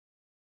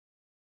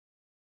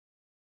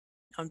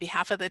On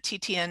behalf of the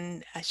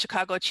TTN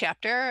Chicago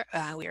chapter,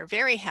 we are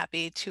very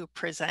happy to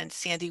present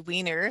Sandy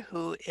Weiner,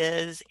 who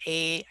is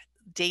a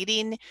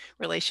dating,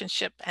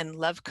 relationship, and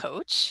love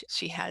coach.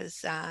 She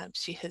has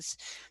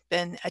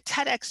been a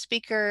TEDx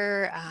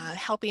speaker,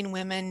 helping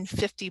women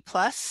 50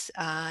 plus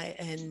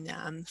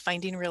in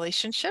finding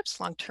relationships,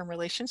 long-term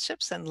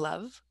relationships, and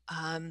love.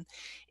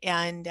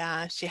 And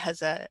she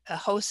has a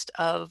host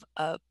of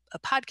a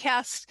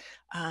podcast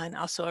and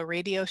also a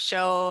radio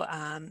show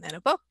and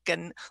a book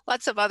and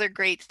lots of other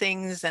great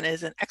things, and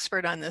is an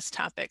expert on this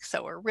topic.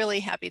 So we're really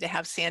happy to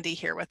have Sandy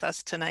here with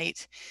us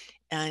tonight,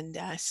 and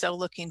so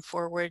looking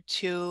forward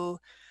to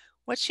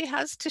what she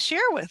has to share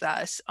with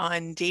us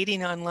on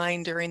dating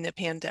online during the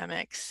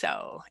pandemic.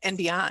 So, and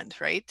beyond,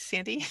 right,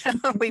 Sandy?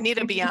 We need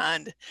a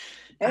beyond.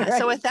 Right.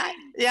 So with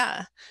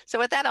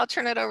that, I'll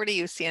turn it over to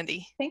you,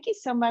 Sandy. Thank you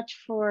so much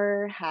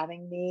for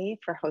having me,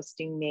 for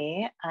hosting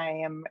me. I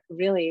am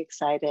really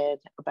excited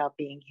about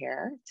being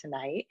here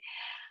tonight.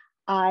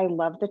 I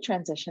love the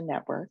Transition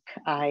Network.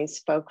 I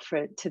spoke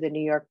to the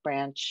New York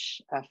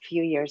branch a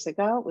few years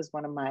ago. It was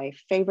one of my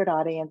favorite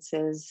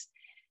audiences.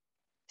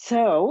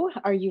 So,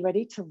 are you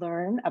ready to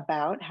learn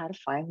about how to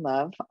find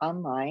love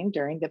online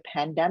during the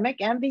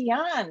pandemic and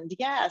beyond?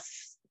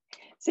 Yes.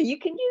 So you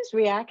can use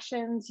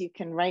reactions, you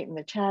can write in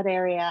the chat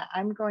area.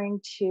 I'm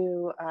going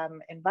to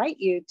invite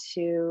you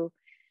to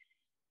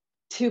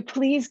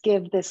please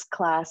give this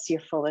class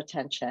your full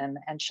attention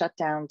and shut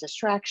down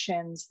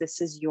distractions. This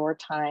is your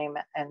time.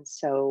 And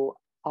so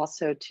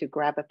also to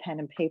grab a pen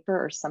and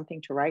paper or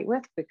something to write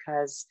with,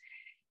 because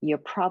you're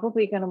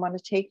probably going to want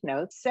to take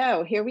notes.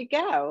 So here we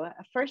go.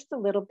 First, a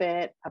little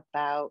bit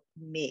about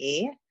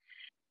me.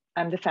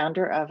 I'm the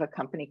founder of a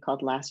company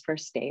called Last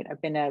First Date.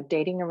 I've been a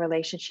dating and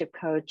relationship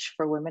coach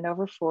for women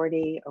over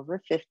 40,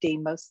 over 50.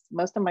 Most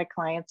of my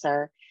clients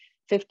are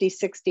 50,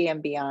 60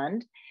 and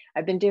beyond.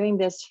 I've been doing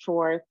this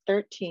for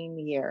 13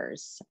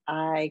 years.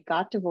 I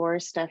got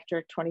divorced after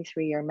a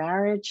 23-year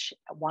marriage.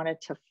 I wanted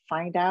to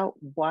find out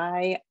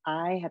why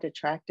I had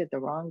attracted the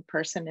wrong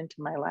person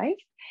into my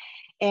life.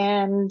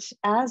 And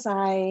as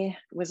I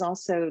was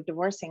also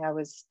divorcing, I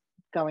was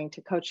going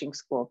to coaching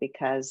school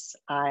because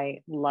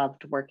I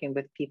loved working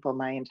with people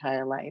my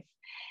entire life.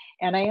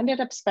 And I ended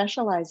up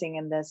specializing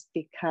in this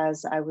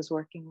because I was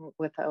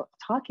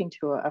talking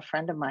to a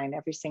friend of mine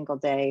every single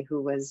day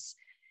who was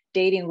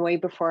dating way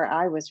before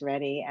I was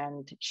ready.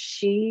 And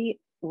she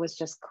was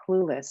just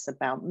clueless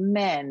about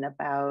men,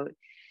 about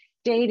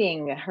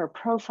dating. Her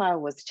profile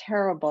was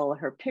terrible.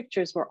 Her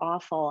pictures were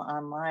awful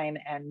online.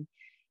 And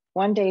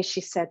one day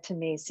she said to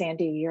me,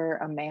 "Sandy, you're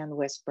a man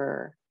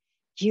whisperer.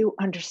 You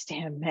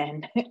understand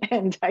men."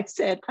 And I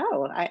said,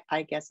 "Oh,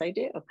 I guess I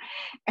do."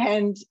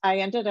 And I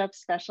ended up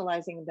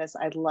specializing in this.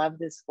 I love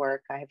this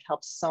work. I have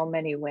helped so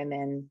many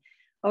women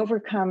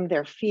overcome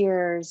their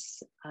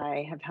fears.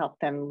 I have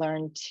helped them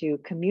learn to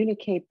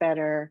communicate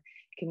better,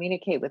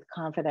 communicate with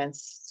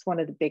confidence. It's one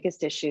of the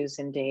biggest issues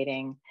in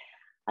dating.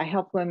 I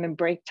help women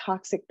break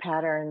toxic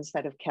patterns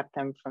that have kept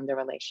them from the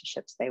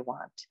relationships they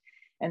want.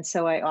 And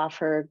so I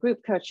offer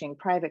group coaching,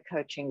 private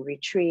coaching,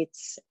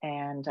 retreats,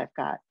 and I've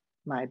got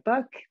my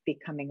book,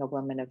 Becoming a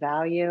Woman of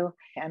Value.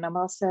 And I'm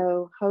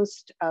also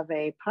host of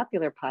a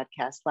popular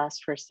podcast,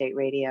 Last First Date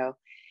Radio.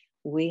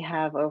 We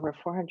have over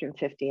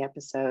 450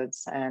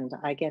 episodes, and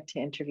I get to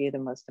interview the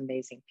most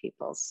amazing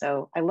people.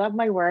 So I love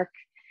my work,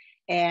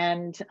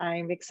 and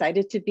I'm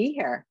excited to be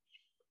here.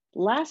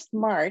 Last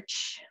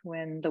March,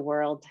 when the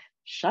world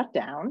shut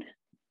down,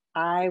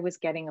 I was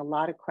getting a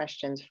lot of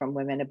questions from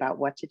women about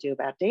what to do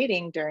about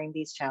dating during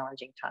these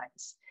challenging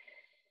times.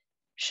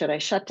 Should I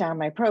shut down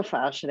my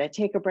profile? Should I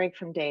take a break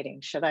from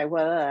dating?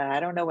 I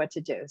don't know what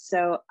to do.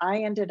 So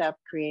I ended up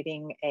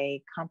creating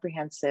a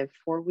comprehensive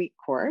 4-week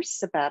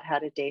course about how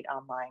to date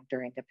online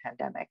during the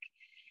pandemic.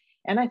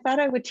 And I thought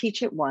I would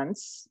teach it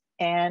once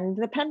and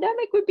the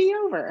pandemic would be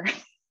over.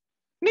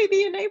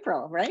 Maybe in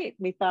April, right?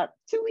 We thought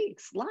 2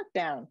 weeks,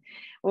 lockdown.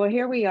 Well,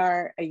 here we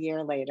are a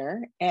year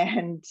later,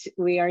 and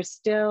we are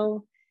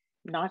still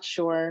not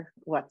sure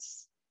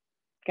what's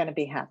going to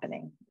be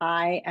happening.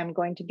 I am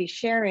going to be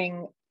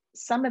sharing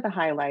some of the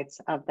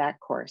highlights of that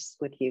course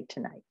with you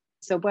tonight.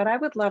 So what I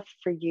would love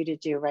for you to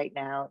do right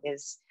now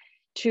is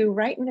to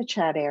write in the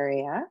chat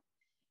area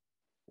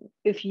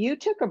if you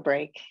took a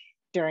break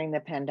during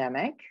the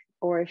pandemic,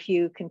 or if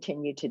you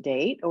continue to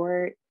date,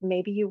 or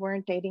maybe you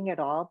weren't dating at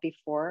all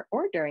before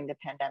or during the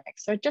pandemic.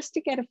 So just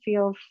to get a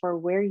feel for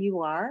where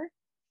you are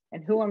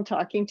and who I'm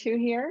talking to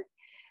here,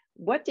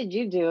 what did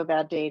you do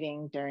about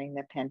dating during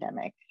the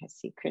pandemic? I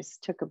see Chris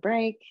took a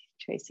break,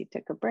 Tracy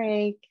took a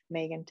break,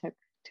 Megan took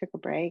a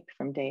break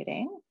from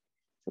dating. So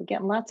we're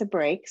getting lots of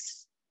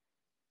breaks.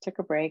 Took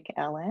a break,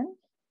 Ellen,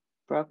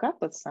 broke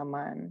up with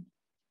someone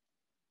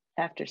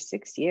after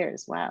 6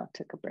 years. Wow,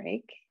 took a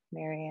break.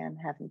 Marianne,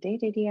 haven't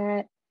dated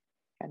yet.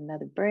 Got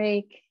another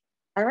break.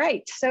 All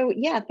right, so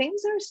yeah,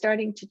 things are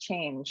starting to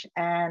change.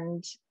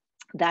 And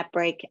that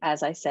break,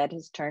 as I said,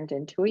 has turned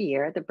into a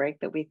year. The break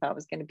that we thought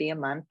was going to be a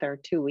month or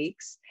 2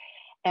 weeks.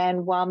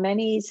 And while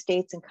many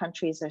states and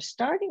countries are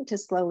starting to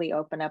slowly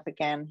open up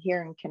again,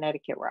 here in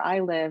Connecticut, where I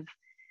live,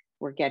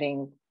 we're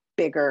getting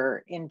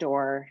bigger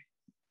indoor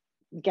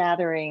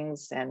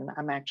gatherings. And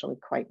I'm actually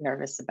quite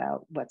nervous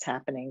about what's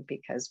happening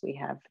because we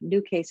have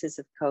new cases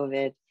of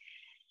COVID.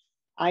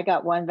 I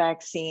got one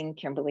vaccine.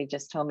 Kimberly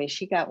just told me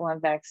she got one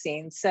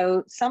vaccine.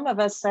 So some of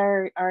us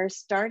are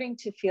starting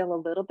to feel a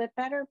little bit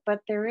better,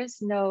 but there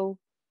is no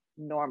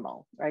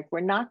normal, right?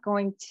 We're not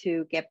going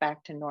to get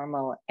back to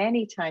normal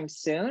anytime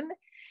soon.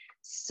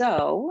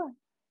 So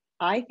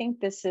I think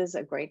this is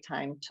a great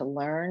time to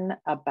learn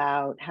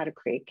about how to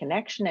create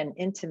connection and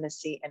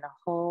intimacy in a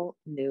whole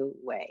new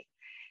way.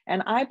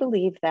 And I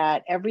believe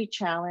that every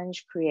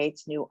challenge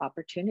creates new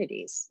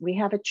opportunities. We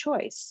have a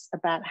choice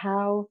about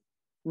how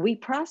we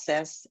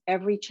process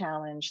every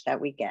challenge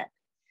that we get.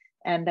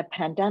 And the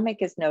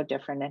pandemic is no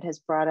different. It has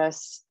brought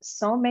us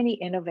so many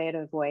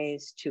innovative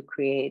ways to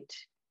create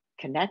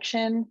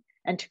connection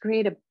and to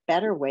create a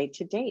better way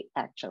to date,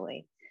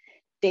 actually.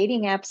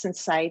 Dating apps and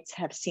sites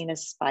have seen a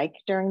spike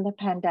during the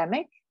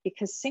pandemic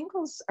because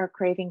singles are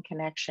craving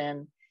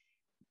connection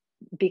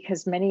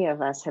because many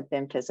of us have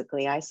been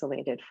physically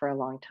isolated for a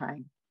long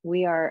time.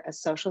 We are a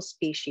social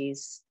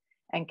species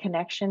and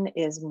connection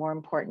is more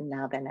important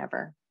now than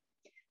ever.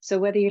 So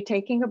whether you're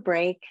taking a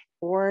break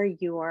or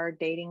you are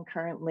dating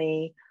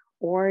currently,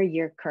 or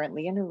you're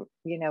currently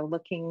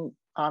looking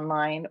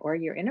online, or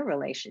you're in a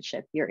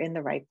relationship, you're in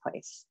the right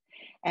place.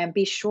 And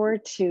be sure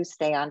to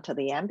stay on to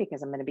the end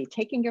because I'm going to be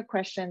taking your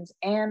questions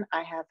and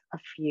I have a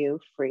few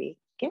free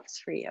gifts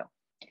for you.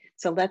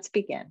 So let's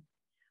begin.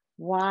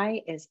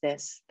 Why is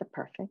this the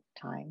perfect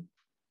time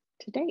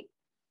to date?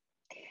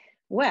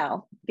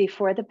 Well,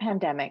 before the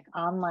pandemic,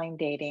 online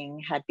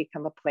dating had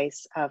become a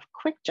place of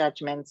quick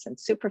judgments and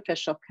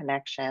superficial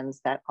connections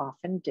that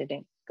often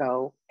didn't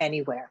go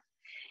anywhere.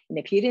 And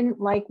if you didn't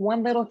like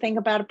one little thing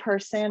about a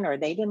person or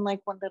they didn't like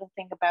one little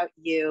thing about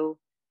you,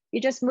 you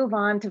just move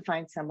on to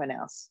find someone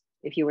else.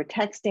 If you were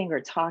texting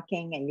or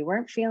talking and you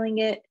weren't feeling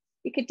it,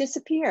 you could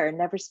disappear and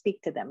never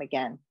speak to them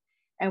again.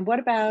 And what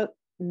about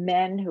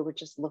men who were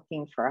just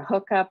looking for a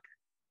hookup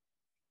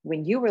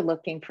when you were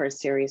looking for a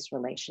serious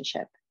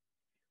relationship?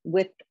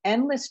 With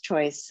endless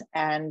choice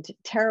and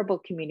terrible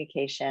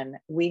communication,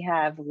 we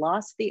have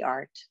lost the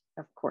art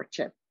of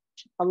courtship.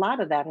 A lot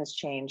of that has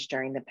changed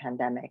during the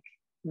pandemic.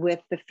 With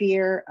the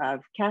fear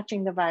of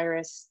catching the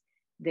virus,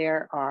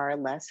 there are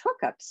less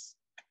hookups.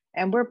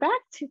 And we're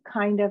back to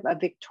kind of a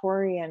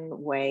Victorian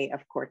way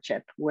of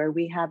courtship, where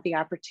we have the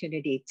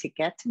opportunity to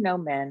get to know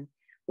men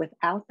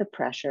without the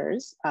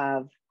pressures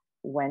of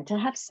when to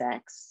have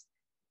sex,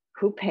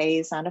 who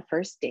pays on a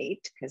first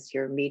date, because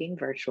you're meeting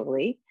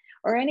virtually,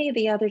 or any of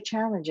the other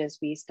challenges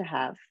we used to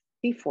have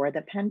before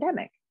the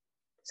pandemic.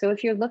 So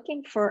if you're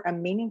looking for a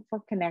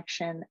meaningful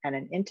connection and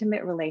an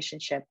intimate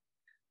relationship,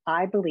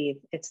 I believe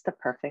it's the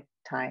perfect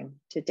time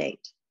to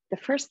date. The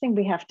first thing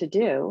we have to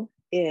do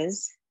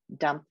is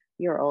dump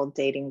your old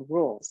dating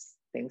rules.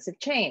 Things have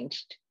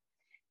changed.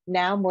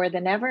 Now more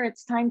than ever,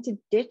 it's time to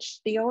ditch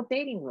the old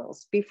dating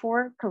rules.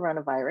 Before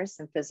coronavirus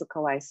and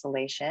physical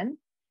isolation,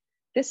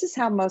 this is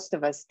how most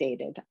of us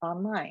dated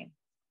online.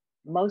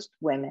 Most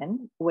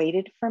women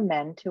waited for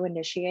men to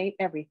initiate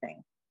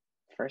everything.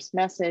 First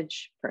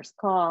message, first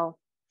call,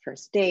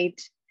 first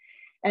date.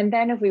 And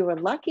then if we were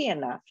lucky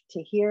enough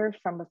to hear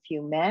from a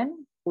few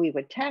men, we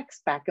would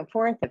text back and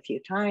forth a few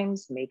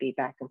times, maybe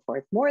back and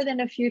forth more than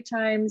a few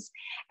times.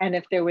 And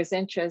if there was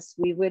interest,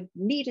 we would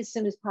meet as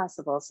soon as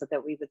possible so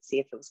that we would see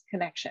if it was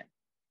connection.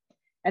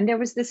 And there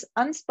was this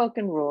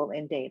unspoken rule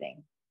in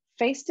dating.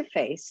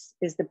 Face-to-face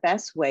is the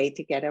best way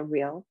to get a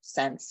real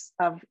sense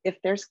of if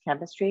there's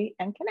chemistry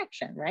and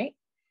connection, right?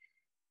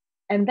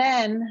 And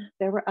then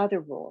there were other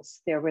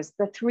rules. There was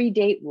the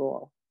 3-date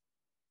rule.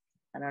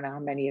 I don't know how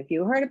many of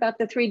you heard about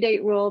the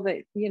 3-date rule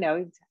that,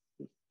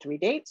 3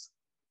 dates,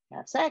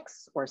 have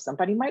sex, or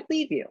somebody might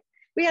leave you.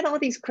 We had all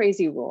these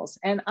crazy rules,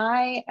 and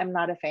I am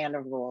not a fan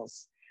of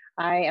rules.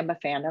 I am a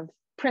fan of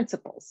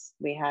principles.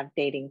 We have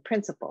dating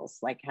principles,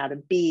 like how to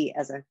be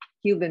as a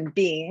human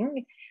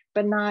being,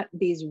 but not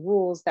these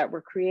rules that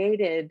were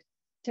created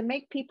to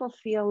make people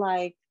feel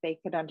like they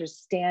could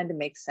understand and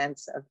make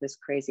sense of this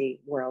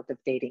crazy world of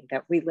dating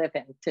that we live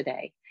in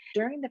today.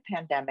 During the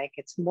pandemic,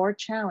 it's more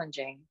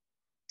challenging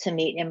to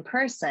meet in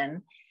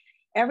person.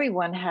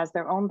 Everyone has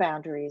their own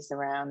boundaries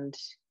around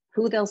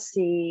who they'll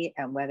see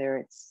and whether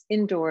it's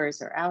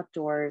indoors or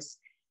outdoors.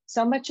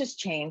 So much has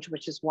changed,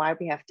 which is why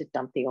we have to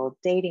dump the old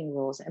dating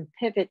rules and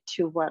pivot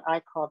to what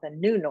I call the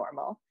new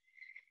normal.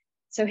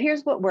 So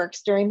here's what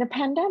works during the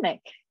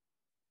pandemic.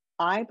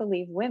 I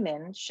believe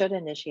women should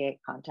initiate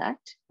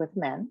contact with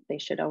men. They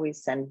should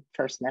always send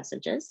first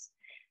messages,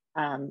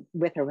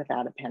 with or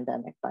without a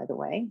pandemic, by the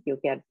way. You'll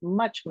get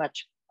much,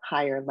 much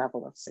higher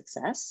level of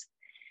success.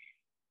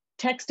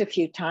 Text a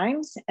few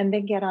times and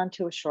then get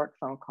onto a short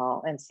phone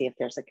call and see if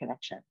there's a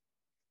connection.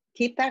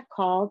 Keep that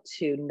call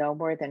to no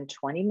more than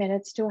 20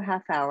 minutes to a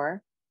half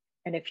hour.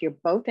 And if you're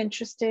both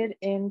interested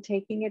in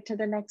taking it to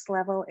the next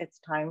level, it's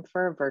time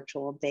for a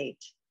virtual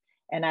date.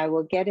 And I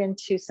will get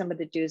into some of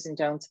the do's and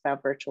don'ts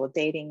about virtual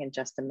dating in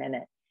just a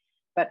minute.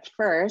 But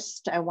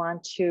first, I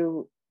want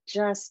to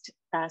just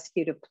ask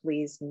you to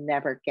please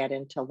never get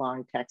into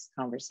long text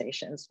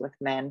conversations with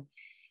men.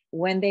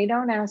 When they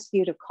don't ask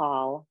you to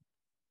call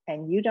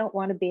and you don't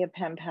want to be a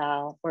pen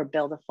pal or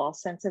build a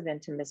false sense of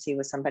intimacy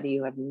with somebody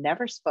you have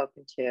never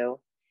spoken to,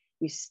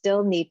 you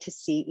still need to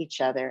see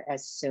each other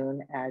as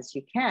soon as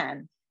you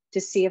can to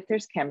see if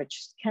there's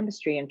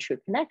chemistry and true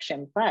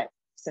connection. But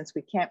since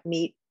we can't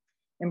meet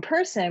in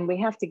person, we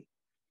have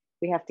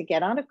to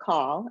get on a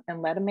call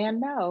and let a man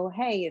know,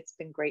 hey, it's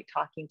been great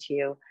talking to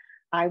you.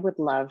 I would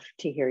love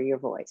to hear your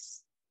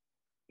voice.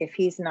 If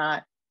he's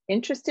not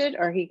interested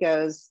or he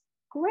goes,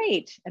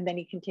 great, and then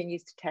he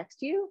continues to text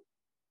you,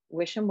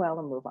 wish him well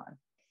and move on.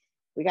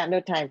 We got no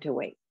time to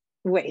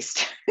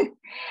waste.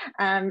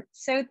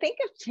 So think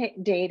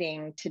of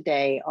dating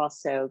today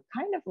also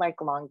kind of like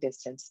long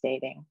distance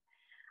dating.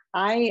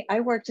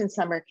 I worked in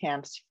summer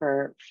camps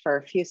for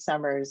a few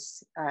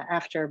summers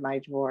after my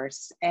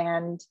divorce,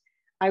 and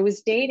I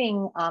was dating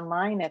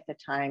online at the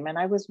time, and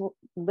I was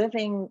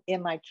living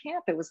in my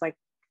camp. It was like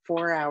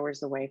 4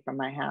 hours away from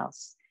my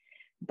house,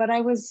 but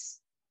I was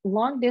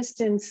long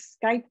distance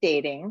Skype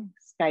dating.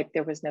 Skype,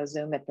 there was no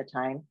Zoom at the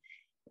time,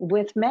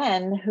 with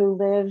men who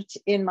lived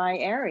in my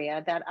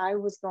area that I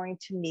was going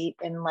to meet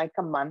in like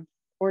a month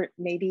or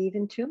maybe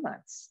even 2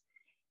 months.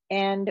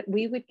 And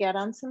we would get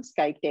on some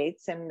Skype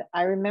dates. And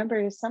I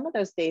remember some of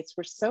those dates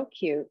were so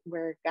cute,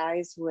 where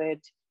guys would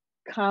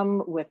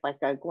come with like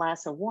a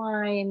glass of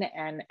wine.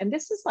 And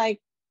this is like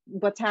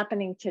what's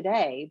happening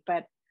today.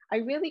 But I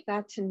really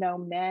got to know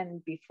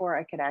men before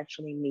I could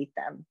actually meet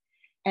them.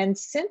 And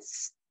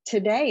since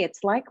today,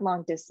 it's like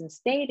long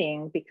distance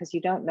dating because you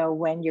don't know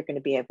when you're going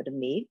to be able to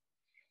meet.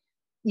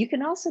 You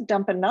can also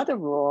dump another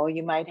rule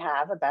you might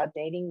have about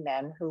dating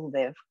men who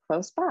live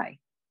close by.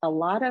 A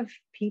lot of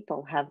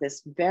people have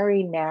this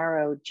very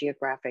narrow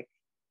geographic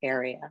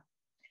area,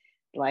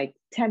 like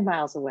 10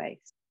 miles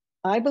away.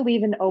 I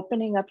believe in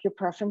opening up your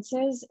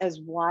preferences as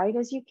wide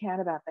as you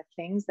can about the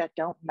things that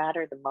don't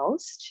matter the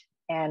most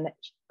and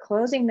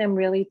closing them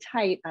really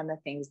tight on the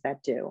things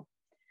that do.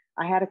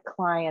 I had a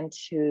client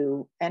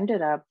who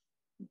ended up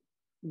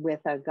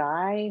with a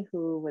guy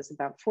who was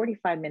about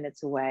 45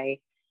 minutes away.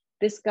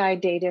 This guy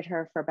dated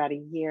her for about a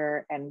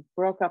year and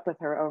broke up with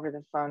her over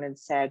the phone and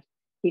said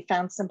he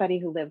found somebody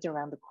who lived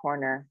around the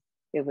corner.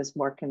 It was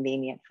more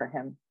convenient for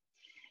him.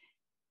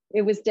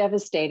 It was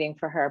devastating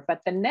for her.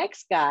 But the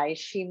next guy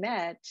she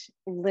met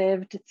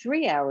lived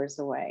 3 hours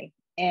away,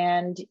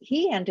 and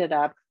he ended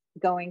up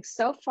going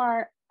so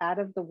far out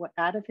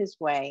of his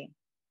way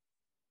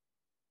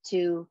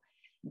to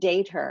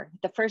date her.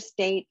 The first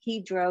date,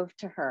 he drove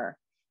to her.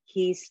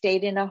 He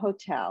stayed in a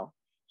hotel.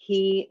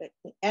 They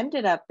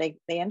ended up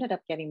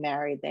getting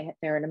married.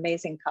 They're an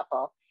amazing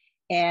couple.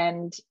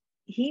 And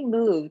he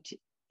moved,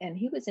 and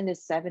he was in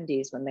his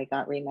 70s when they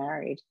got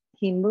remarried.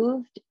 He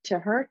moved to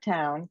her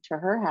town, to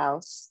her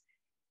house.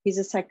 He's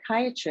a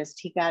psychiatrist.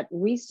 He got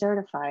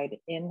recertified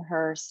in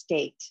her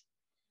state.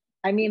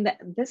 I mean,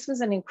 this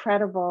was an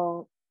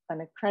incredible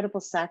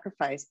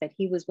sacrifice that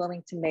he was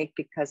willing to make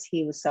because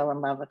he was so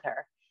in love with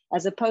her,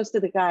 as opposed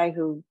to the guy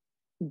who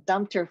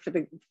dumped her for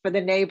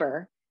the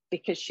neighbor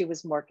because she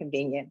was more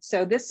convenient.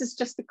 So this is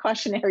just a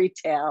cautionary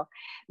tale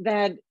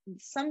that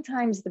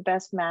sometimes the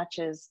best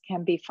matches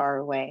can be far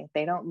away.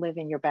 They don't live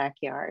in your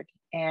backyard.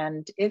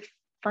 And if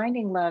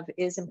finding love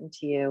isn't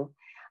to you,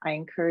 I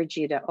encourage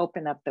you to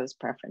open up those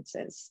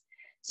preferences.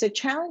 So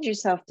challenge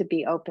yourself to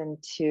be open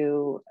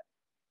to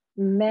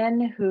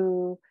men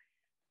who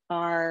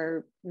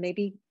are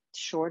maybe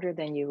shorter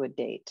than you would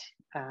date,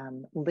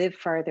 live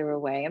farther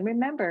away. And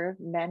remember,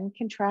 men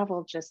can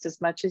travel just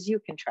as much as you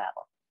can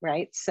travel,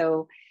 right?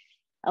 So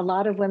a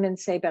lot of women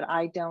say, but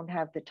I don't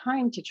have the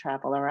time to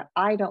travel, or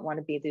I don't want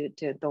to be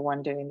the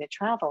one doing the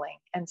traveling.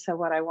 And so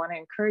what I want to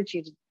encourage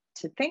you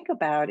to think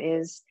about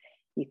is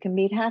you can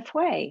meet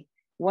halfway.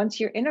 Once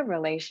you're in a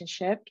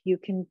relationship, you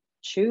can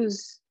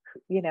choose,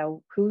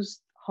 whose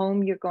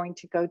home you're going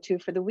to go to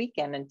for the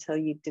weekend until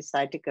you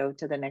decide to go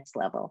to the next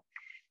level.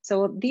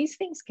 So these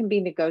things can be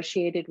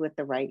negotiated with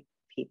the right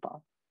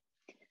people.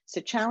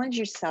 So challenge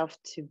yourself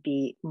to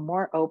be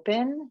more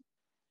open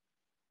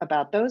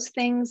about those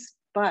things,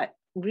 but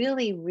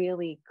really,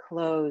 really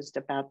closed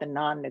about the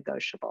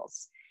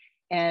non-negotiables.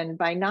 And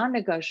by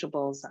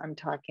non-negotiables, I'm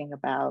talking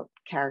about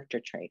character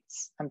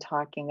traits. I'm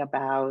talking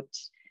about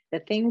the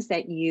things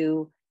that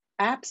you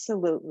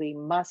absolutely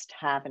must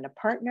have in a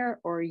partner,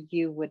 or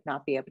you would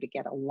not be able to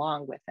get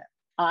along with it.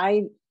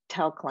 I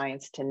tell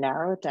clients to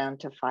narrow it down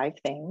to 5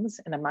 things,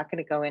 and I'm not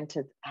going to go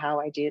into how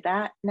I do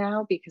that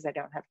now because I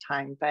don't have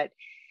time, but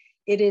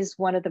it is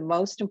one of the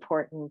most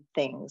important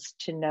things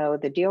to know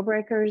the deal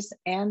breakers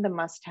and the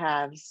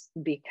must-haves,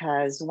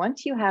 because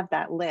once you have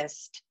that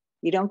list,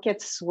 you don't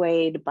get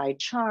swayed by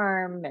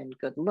charm and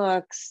good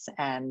looks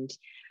and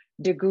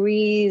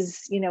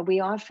degrees. We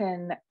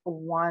often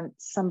want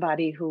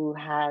somebody who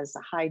has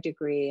a high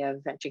degree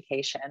of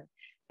education,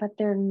 but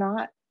they're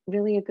not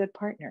really a good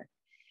partner.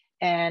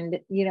 And,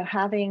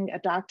 having a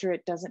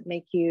doctorate doesn't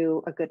make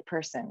you a good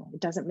person.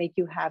 It doesn't make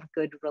you have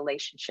good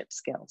relationship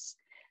skills.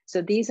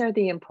 So these are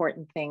the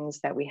important things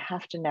that we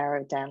have to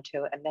narrow it down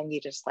to. And then you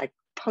just like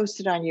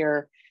post it on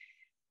your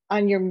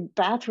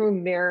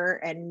bathroom mirror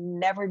and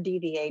never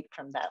deviate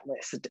from that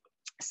list.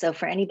 So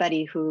for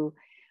anybody who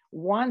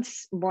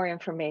wants more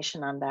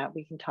information on that,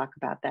 we can talk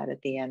about that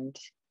at the end,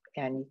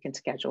 and you can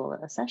schedule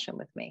a session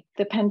with me.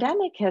 The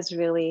pandemic has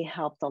really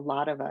helped a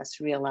lot of us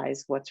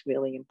realize what's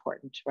really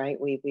important, right?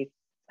 We've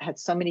had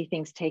so many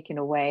things taken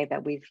away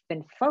that we've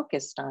been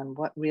focused on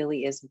what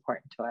really is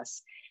important to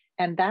us.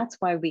 And that's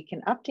why we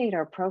can update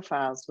our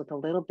profiles with a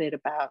little bit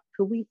about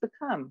who we've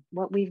become,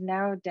 what we've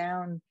narrowed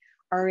down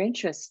our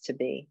interests to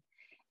be.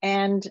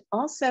 And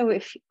also,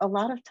 if a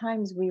lot of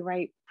times we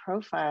write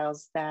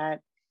profiles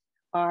that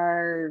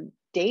are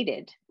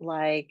dated,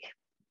 like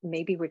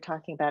maybe we're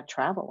talking about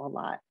travel a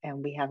lot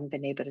and we haven't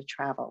been able to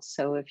travel.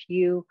 So if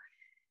you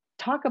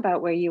talk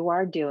about what you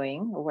are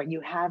doing or what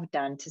you have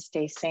done to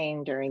stay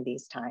sane during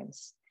these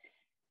times,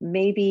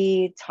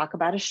 maybe talk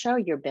about a show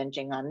you're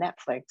binging on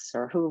Netflix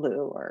or Hulu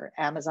or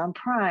Amazon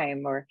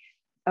Prime, or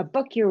a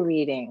book you're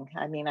reading.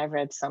 I mean, I've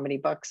read so many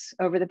books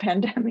over the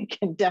pandemic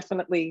and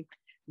definitely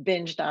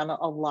binged on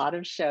a lot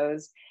of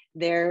shows.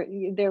 There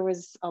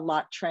was a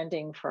lot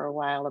trending for a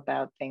while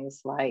about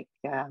things like,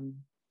 what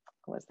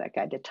was that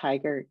guy, The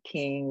Tiger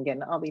King,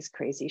 and all these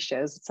crazy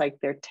shows. It's like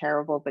they're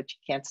terrible, but you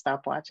can't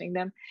stop watching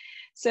them.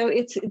 So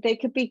they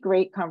could be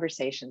great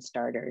conversation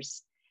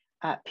starters.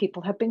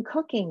 People have been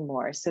cooking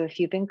more. So if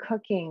you've been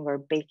cooking or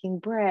baking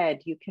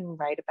bread, you can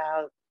write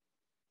about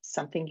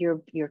something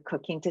you're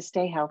cooking to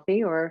stay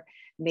healthy, or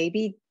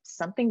maybe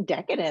something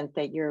decadent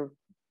that you're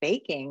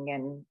baking.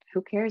 And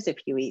who cares if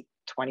you eat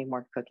 20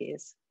 more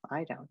cookies?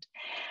 I don't.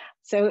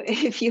 So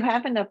if you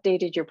haven't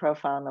updated your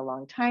profile in a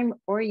long time,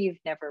 or you've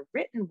never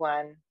written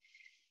one,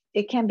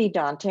 it can be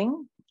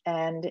daunting.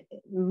 And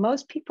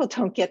most people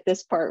don't get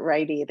this part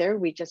right either.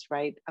 We just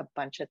write a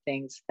bunch of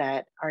things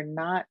that are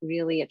not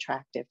really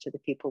attractive to the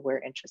people we're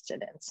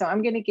interested in. So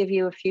I'm going to give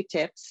you a few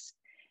tips.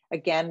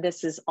 Again,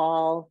 this is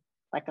all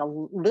like a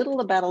little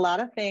about a lot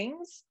of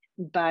things,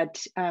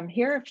 but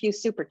here are a few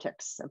super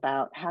tips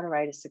about how to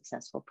write a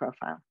successful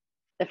profile.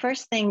 The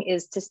first thing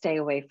is to stay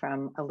away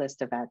from a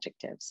list of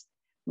adjectives.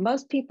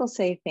 Most people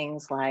say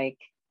things like,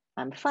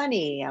 I'm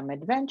funny, I'm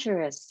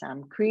adventurous,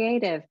 I'm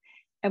creative,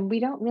 and we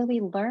don't really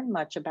learn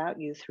much about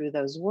you through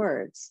those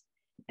words.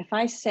 If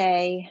I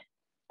say,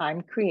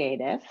 I'm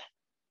creative,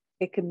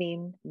 it could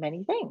mean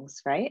many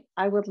things, right?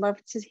 I would love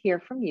to hear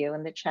from you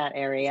in the chat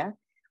area.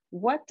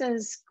 What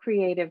does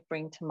creative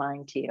bring to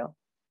mind to you?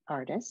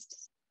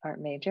 Artist, art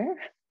major,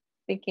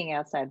 thinking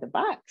outside the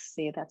box.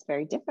 See, that's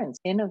very different.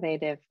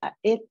 Innovative.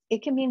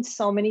 It can mean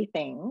so many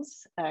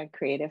things.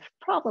 Creative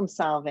problem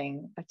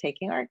solving,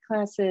 taking art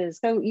classes.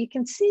 So you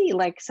can see,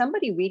 like,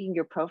 somebody reading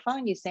your profile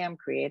and you say I'm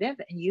creative,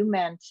 and you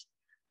meant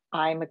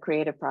I'm a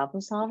creative problem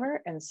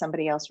solver, and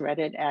somebody else read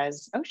it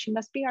as, oh, she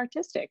must be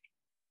artistic.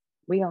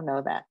 We don't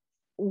know that.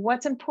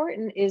 What's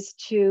important is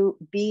to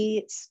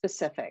be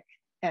specific.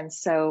 And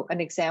so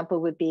an example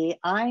would be,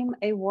 I'm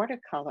a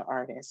watercolor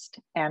artist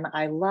and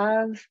I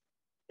love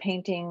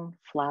painting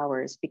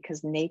flowers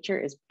because nature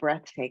is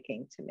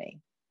breathtaking to me.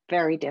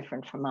 Very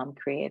different from I'm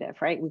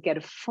creative, right? We get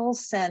a full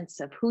sense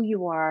of who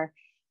you are,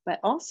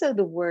 but also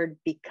the word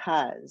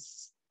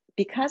because.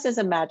 Because is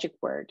a magic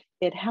word.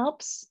 It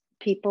helps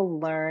people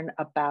learn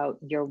about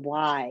your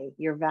why,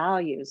 your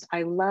values.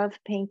 I love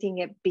painting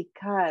it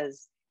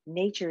because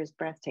nature is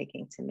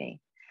breathtaking to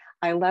me.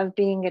 I love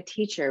being a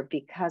teacher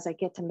because I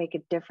get to make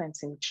a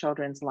difference in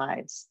children's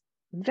lives.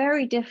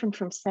 Very different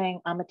from saying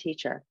I'm a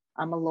teacher,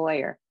 I'm a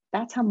lawyer.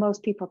 That's how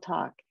most people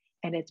talk,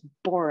 and it's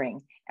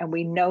boring, and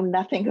we know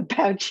nothing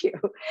about you.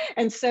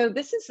 And so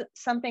this is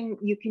something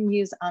you can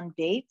use on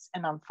dates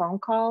and on phone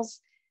calls,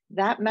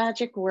 that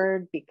magic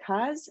word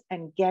because,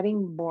 and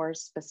getting more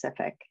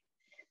specific.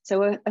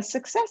 So a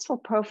successful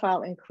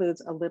profile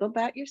includes a little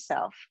about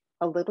yourself,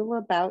 a little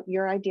about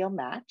your ideal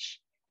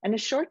match, and a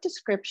short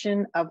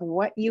description of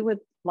what you would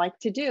like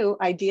to do,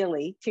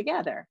 ideally,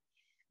 together.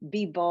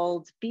 Be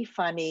bold, be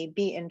funny,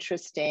 be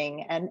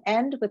interesting, and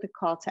end with a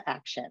call to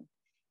action.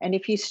 And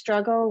if you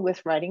struggle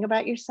with writing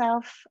about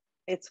yourself,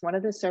 it's one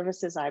of the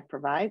services I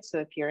provide. So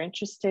if you're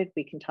interested,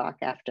 we can talk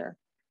after.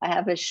 I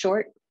have a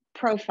short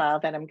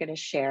profile that I'm going to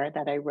share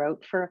that I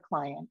wrote for a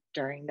client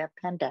during the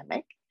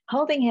pandemic.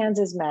 Holding hands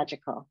is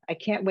magical. I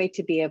can't wait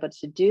to be able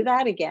to do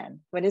that again.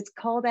 When it's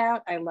cold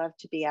out, I love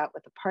to be out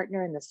with a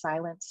partner in the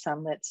silent,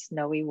 sunlit,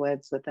 snowy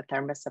woods with a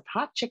thermos of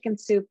hot chicken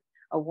soup,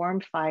 a warm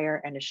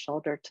fire, and a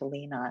shoulder to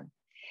lean on.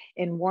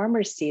 In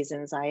warmer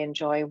seasons, I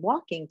enjoy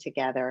walking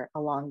together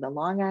along the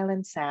Long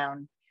Island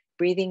Sound,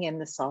 breathing in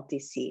the salty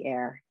sea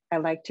air. I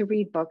like to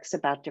read books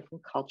about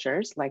different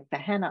cultures, like The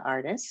Henna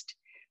Artist,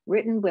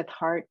 written with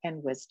heart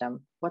and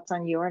wisdom. What's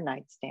on your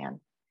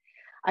nightstand?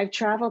 I've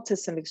traveled to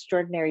some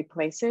extraordinary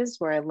places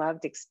where I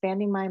loved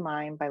expanding my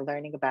mind by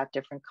learning about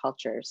different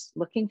cultures.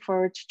 Looking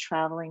forward to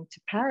traveling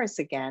to Paris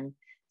again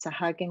to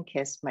hug and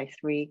kiss my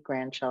 3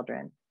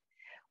 grandchildren.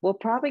 We'll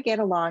probably get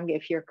along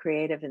if you're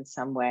creative in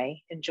some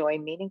way, enjoy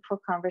meaningful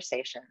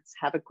conversations,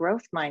 have a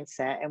growth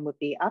mindset, and would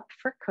be up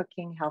for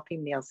cooking healthy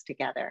meals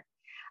together.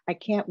 I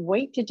can't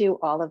wait to do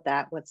all of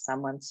that with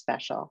someone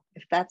special.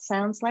 If that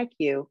sounds like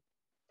you,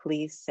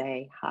 please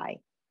say hi.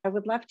 I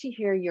would love to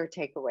hear your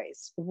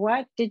takeaways.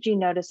 What did you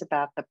notice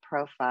about the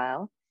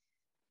profile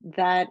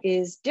that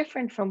is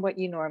different from what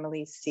you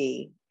normally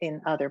see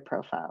in other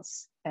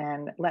profiles?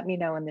 And let me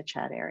know in the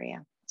chat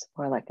area. It's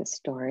more like a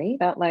story.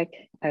 Felt like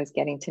I was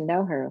getting to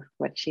know her,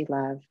 what she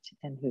loved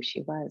and who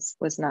she was.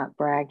 Was not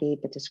braggy,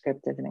 but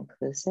descriptive and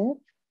inclusive.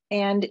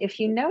 And if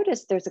you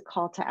notice, there's a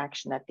call to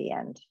action at the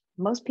end.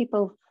 Most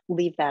people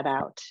leave that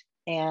out.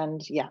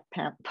 And yeah,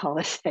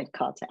 Paula said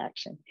call to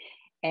action.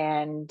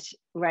 And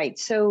right,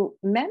 so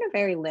men are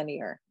very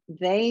linear.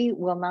 They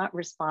will not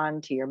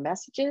respond to your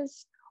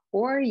messages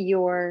or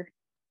your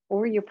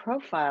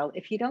profile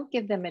if you don't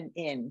give them an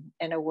in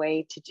and a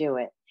way to do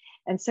it.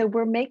 And so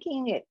we're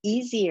making it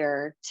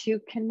easier to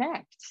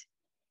connect.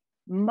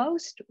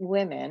 Most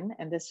women,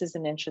 and this is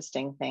an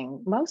interesting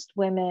thing, most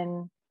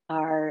women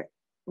are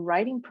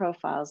writing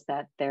profiles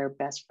that their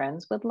best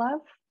friends would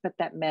love, but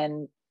that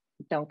men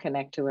don't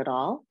connect to at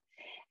all.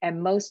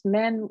 And most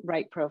men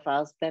write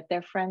profiles that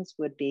their friends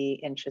would be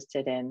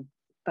interested in,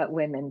 but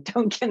women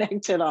don't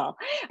connect at all.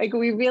 Like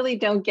we really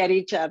don't get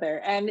each other.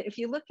 And if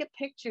you look at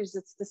pictures,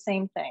 it's the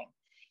same thing.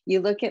 You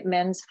look at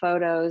men's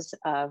photos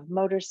of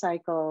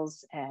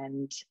motorcycles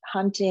and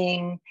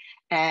hunting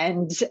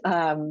and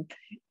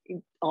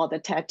all the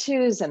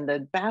tattoos and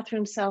the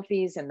bathroom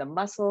selfies and the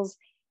muscles.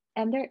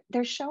 And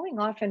they're showing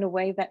off in a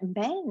way that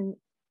men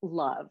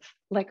love.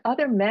 Like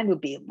other men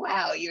would be,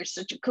 wow, you're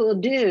such a cool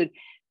dude.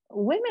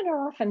 Women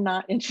are often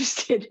not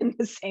interested in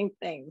the same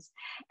things.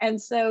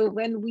 And so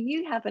when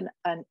you have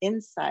an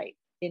insight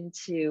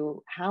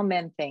into how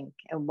men think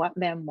and what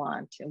men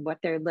want and what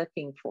they're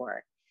looking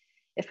for,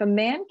 if a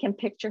man can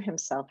picture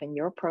himself in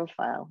your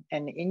profile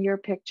and in your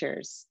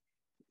pictures,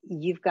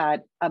 you've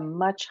got a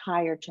much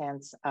higher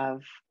chance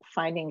of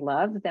finding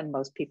love than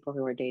most people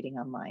who are dating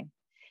online.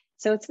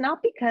 So it's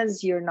not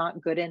because you're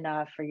not good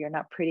enough or you're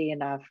not pretty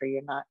enough or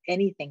you're not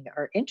anything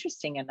or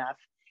interesting enough.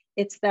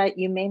 It's that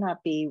you may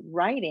not be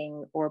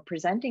writing or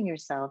presenting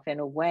yourself in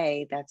a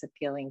way that's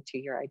appealing to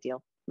your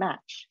ideal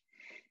match.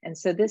 And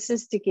so this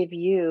is to give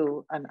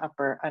you the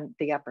upper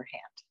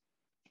hand.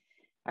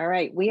 All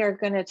right, we are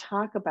going to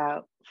talk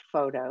about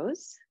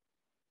photos.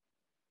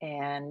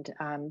 And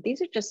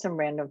these are just some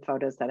random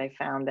photos that I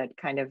found that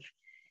kind of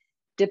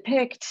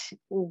depict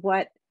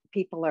what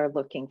people are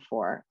looking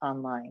for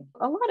online.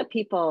 A lot of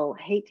people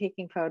hate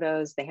taking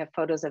photos. They have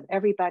photos of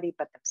everybody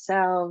but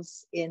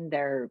themselves in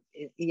their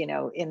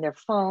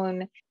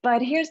phone.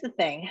 But here's the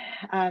thing,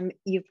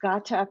 you've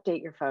got to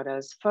update your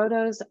photos.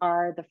 Photos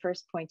are the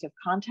first point of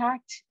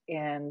contact,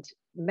 and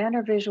men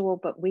are visual,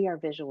 but we are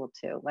visual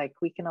too. Like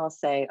we can all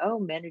say, oh,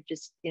 men are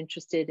just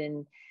interested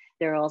in,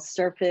 they're all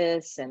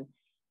surface. And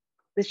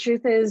the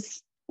truth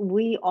is,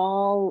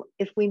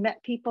 if we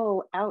met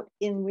people out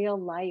in real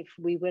life,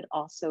 we would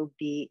also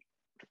be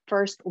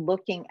first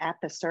looking at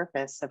the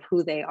surface of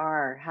who they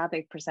are, how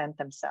they present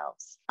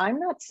themselves. I'm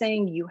not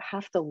saying you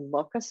have to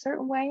look a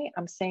certain way.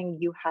 I'm saying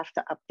you have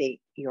to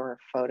update your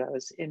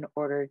photos in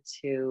order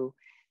to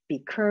be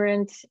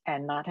current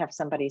and not have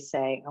somebody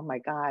say, oh my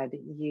God,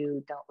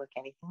 you don't look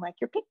anything like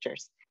your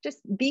pictures.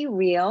 Just be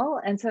real.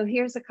 And so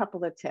here's a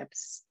couple of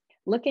tips.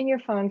 Look in your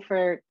phone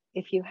for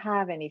if you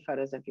have any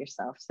photos of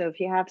yourself. So if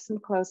you have some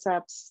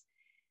close-ups,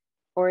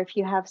 or if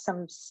you have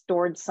some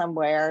stored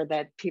somewhere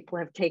that people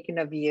have taken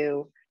of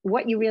you,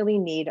 what you really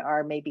need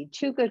are maybe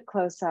 2 good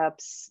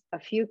close-ups, a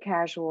few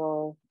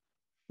casual.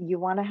 You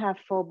want to have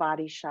full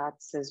body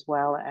shots as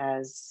well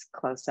as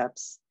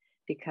close-ups,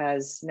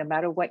 because no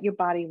matter what your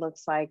body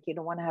looks like, you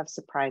don't want to have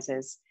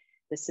surprises.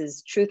 This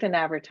is truth in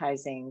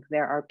advertising.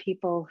 There are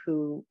people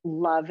who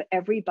love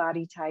every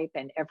body type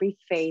and every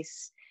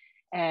face,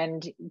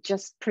 and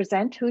just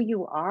present who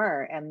you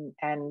are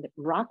and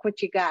rock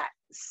what you got.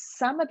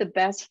 Some of the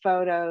best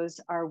photos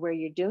are where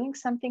you're doing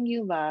something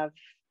you love,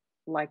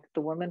 like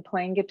the woman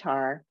playing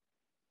guitar.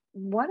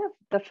 One of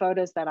the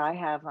photos that I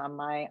have on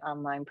my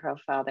online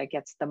profile that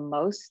gets the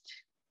most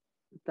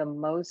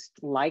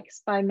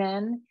likes by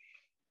men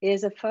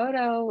is a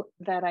photo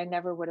that I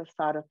never would have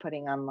thought of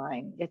putting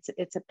online.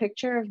 It's a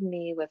picture of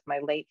me with my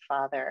late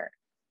father.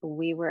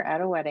 We were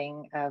at a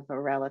wedding of a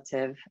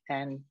relative,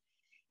 and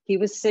he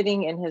was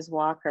sitting in his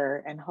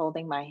walker and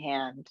holding my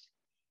hand.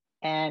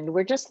 And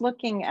we're just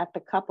looking at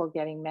the couple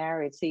getting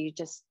married. So you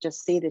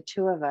just see the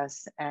two of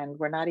us, and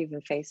we're not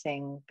even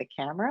facing the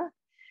camera.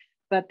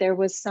 But there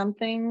was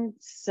something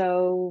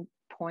so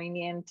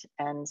poignant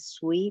and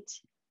sweet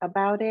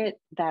about it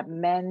that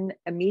men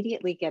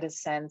immediately get a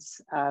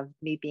sense of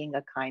me being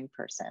a kind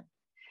person.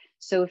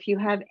 So if you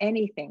have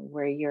anything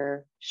where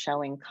you're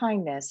showing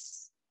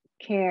kindness,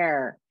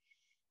 care,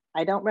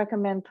 I don't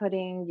recommend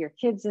putting your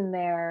kids in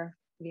there.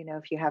 You know,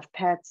 if you have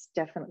pets,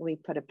 definitely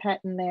put a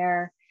pet in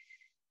there.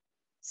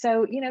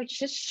 So,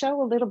 just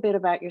show a little bit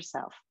about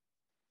yourself.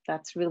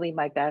 That's really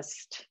my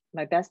best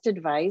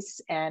advice,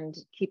 and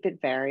keep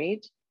it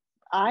varied.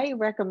 I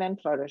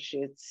recommend photo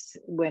shoots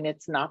when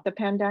it's not the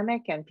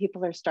pandemic and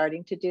people are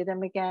starting to do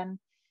them again.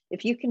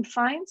 If you can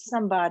find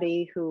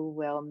somebody who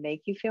will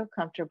make you feel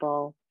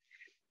comfortable,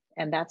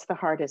 and that's the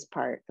hardest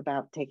part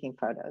about taking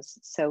photos.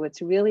 So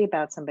it's really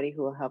about somebody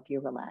who will help you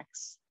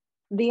relax.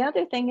 The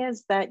other thing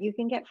is that you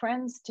can get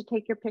friends to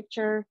take your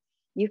picture.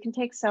 You can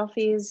take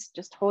selfies,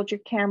 just hold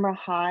your camera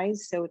high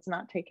so it's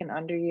not taken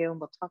under you. And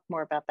we'll talk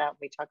more about that when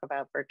we talk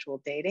about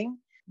virtual dating.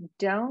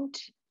 Don't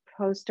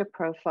post a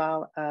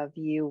profile of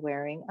you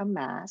wearing a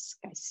mask.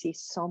 I see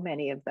so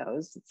many of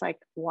those. It's like,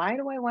 why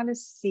do I want to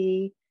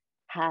see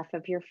half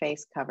of your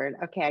face covered?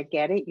 Okay, I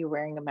get it. You're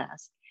wearing a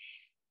mask.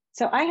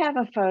 So I have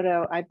a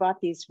photo. I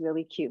bought these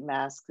really cute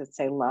masks that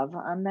say love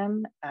on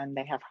them, and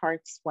they have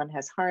hearts. One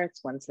has hearts,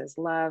 one says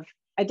love.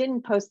 I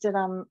didn't post it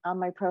on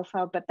my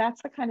profile, but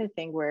that's the kind of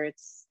thing where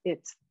it's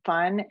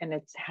fun and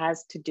it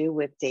has to do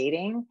with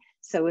dating.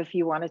 So if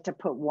you wanted to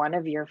put one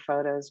of your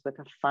photos with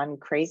a fun,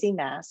 crazy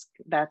mask,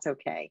 that's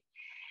okay.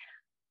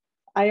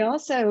 I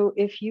also,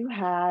 if you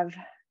have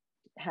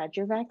had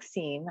your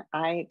vaccine,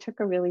 I took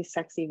a really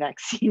sexy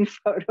vaccine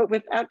photo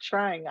without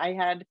trying. I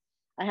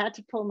had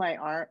to pull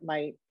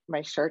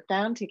my shirt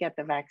down to get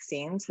the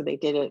vaccine. So they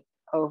did it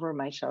over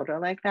my shoulder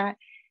like that.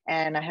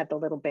 And I had the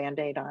little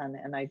Band-Aid on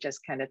and I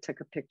just kind of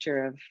took a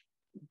picture of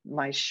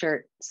my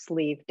shirt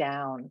sleeve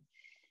down.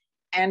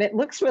 And it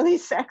looks really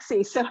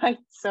sexy. So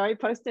I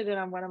posted it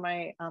on one of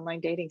my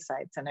online dating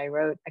sites and I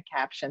wrote a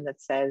caption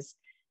that says,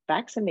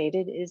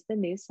 "Vaccinated is the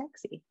new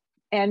sexy."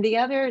 And the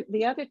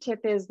other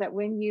tip is that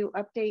when you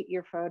update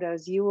your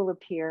photos, you will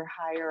appear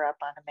higher up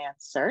on a man's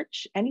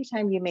search.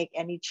 Anytime you make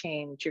any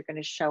change, you're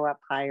going to show up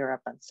higher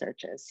up on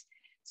searches.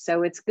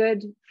 So it's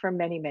good for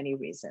many, many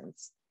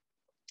reasons.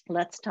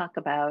 Let's talk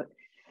about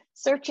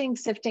searching,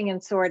 sifting,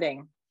 and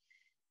sorting.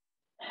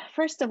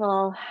 First of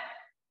all,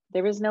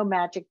 there is no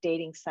magic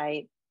dating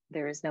site.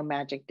 There is no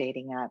magic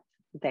dating app.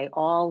 They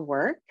all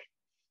work.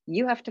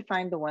 You have to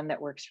find the one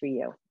that works for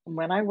you.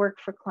 When I work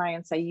for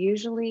clients, I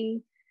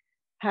usually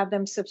have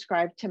them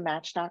subscribe to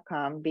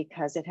Match.com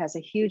because it has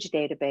a huge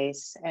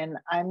database, and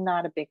I'm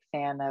not a big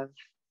fan of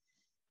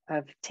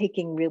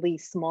taking really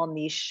small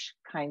niche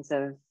kinds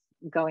of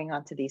going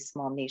onto these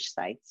small niche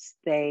sites.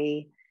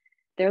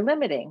 They're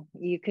limiting.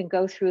 You can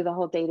go through the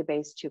whole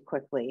database too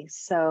quickly.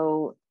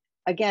 So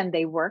again,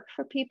 they work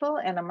for people,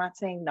 and I'm not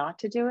saying not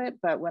to do it,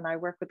 but when I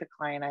work with a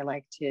client, I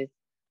like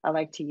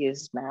to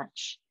use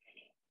Match.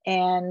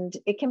 And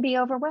it can be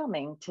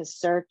overwhelming to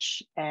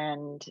search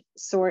and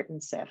sort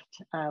and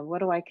sift. What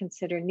do I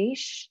consider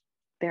niche?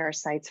 There are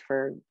sites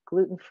for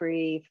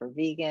gluten-free, for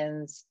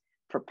vegans,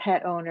 for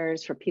pet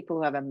owners, for people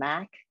who have a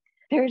Mac.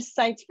 There's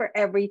sites for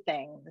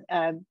everything.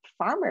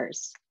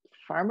 Farmers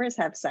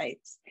have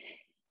sites.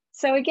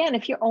 So again,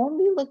 if you're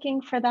only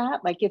looking for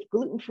that, like if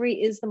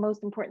gluten-free is the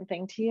most important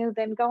thing to you,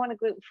 then go on a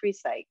gluten-free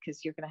site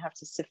because you're going to have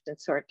to sift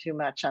and sort too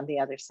much on the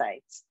other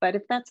sites. But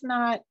if that's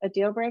not a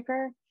deal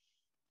breaker,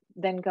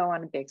 then go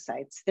on big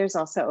sites. There's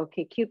also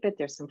OkCupid.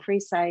 There's some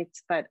free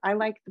sites, but I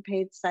like the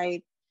paid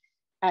site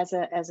as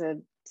a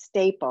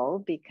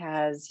staple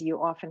because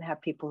you often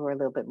have people who are a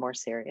little bit more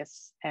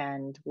serious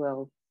and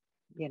will,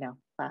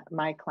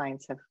 my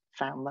clients have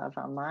found love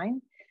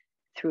online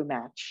through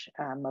Match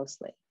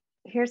mostly.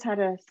 Here's how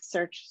to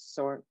search,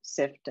 sort,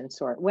 sift, and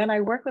sort. When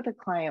I work with a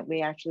client,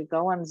 we actually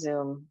go on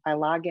Zoom. I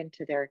log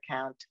into their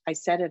account. I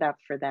set it up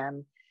for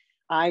them.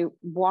 I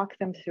walk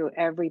them through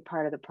every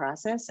part of the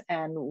process.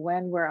 And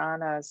when we're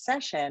on a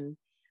session,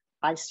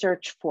 I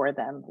search for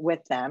them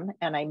with them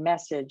and I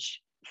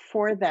message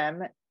for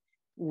them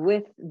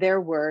with their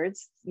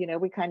words.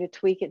 We kind of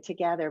tweak it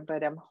together,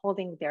 but I'm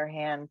holding their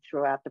hand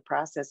throughout the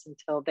process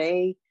until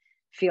they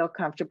feel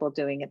comfortable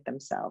doing it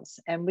themselves.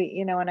 And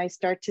and I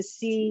start to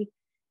see,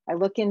 I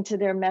look into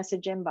their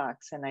message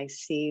inbox and I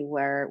see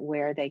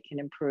where they can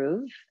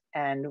improve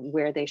and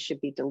where they should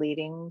be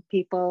deleting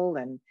people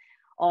and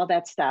all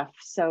that stuff.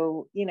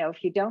 So,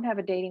 if you don't have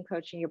a dating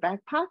coach in your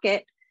back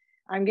pocket,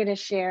 I'm going to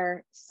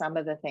share some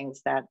of the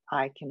things that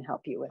I can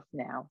help you with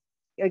now.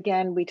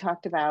 Again, we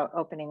talked about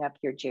opening up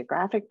your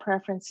geographic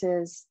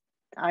preferences.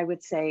 I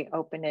would say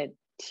open it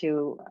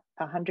to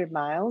 100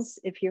 miles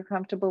if you're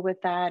comfortable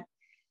with that.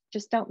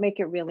 Just don't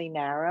make it really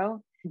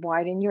narrow.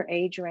 Widen your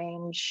age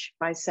range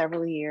by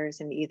several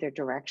years in either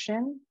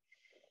direction.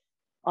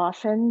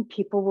 Often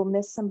people will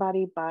miss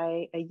somebody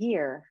by a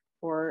year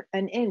or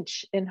an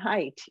inch in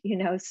height,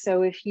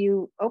 so if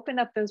you open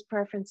up those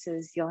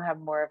preferences, you'll have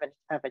more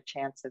of a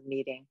chance of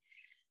meeting.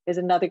 There's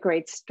another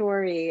great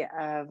story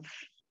of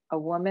a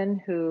woman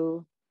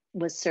who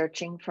was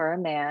searching for a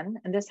man,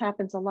 and this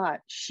happens a lot.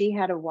 She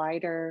had a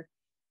wider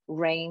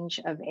range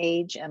of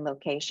age and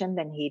location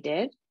than he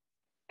did,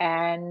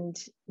 and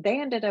they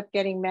ended up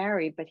getting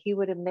married, but he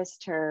would have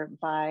missed her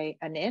by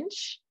an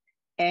inch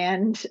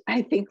and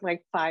I think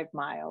like 5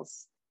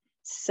 miles.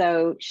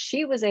 So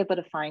she was able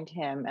to find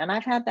him. And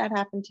I've had that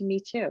happen to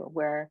me too,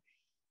 where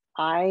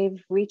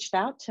I've reached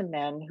out to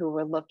men who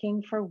were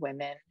looking for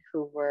women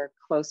who were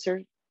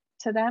closer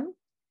to them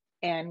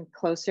and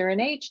closer in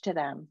age to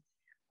them.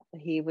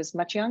 He was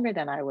much younger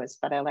than I was,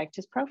 but I liked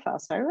his profile.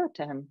 So I wrote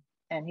to him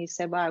and he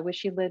said, well, I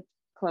wish you lived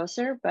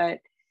closer, but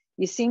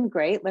you seem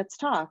great. Let's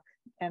talk.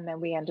 And then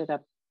we ended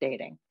up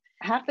dating.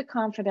 Have the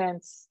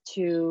confidence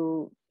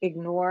to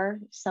ignore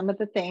some of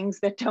the things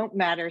that don't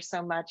matter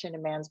so much in a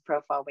man's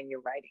profile when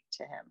you're writing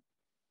to him.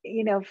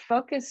 You know,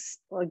 focus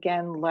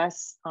again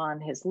less on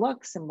his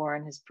looks and more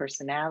on his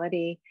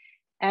personality.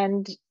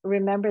 And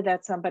remember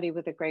that somebody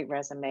with a great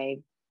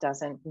resume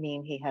doesn't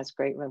mean he has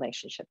great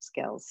relationship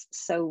skills.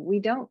 So we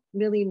don't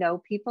really know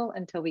people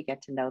until we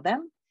get to know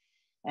them.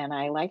 And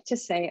I like to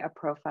say a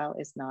profile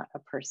is not a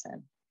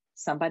person.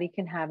 Somebody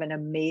can have an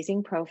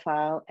amazing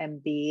profile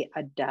and be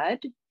a dud,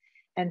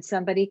 and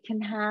somebody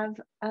can have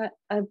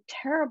a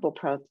terrible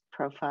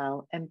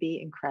profile and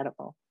be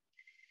incredible.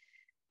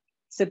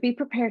 So be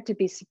prepared to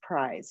be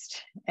surprised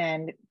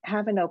and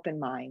have an open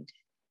mind.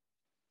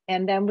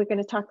 And then we're going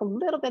to talk a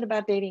little bit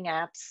about dating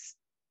apps.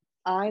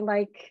 I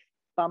like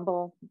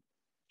Bumble,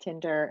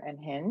 Tinder, and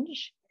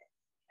Hinge.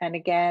 And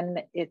again,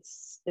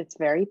 it's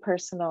very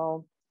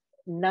personal.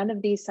 None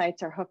of these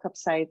sites are hookup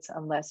sites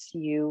unless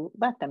you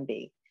let them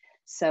be.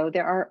 So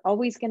there are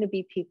always going to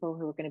be people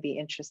who are going to be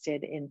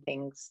interested in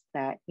things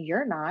that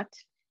you're not.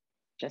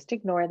 Just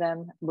ignore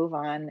them, move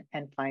on,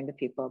 and find the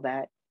people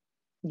that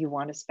you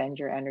want to spend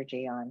your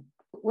energy on.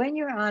 When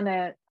you're on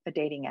a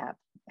dating app,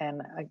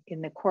 and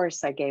in the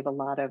course, I gave a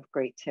lot of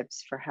great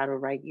tips for how to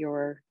write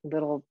your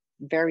little,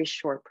 very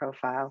short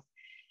profile.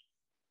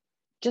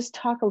 Just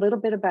talk a little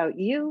bit about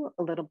you,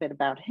 a little bit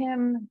about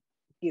him.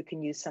 You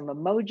can use some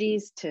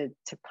emojis to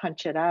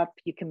punch it up.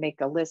 You can make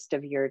a list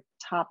of your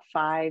top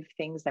 5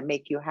 things that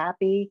make you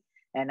happy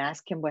and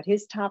ask him what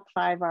his top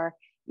 5 are.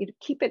 You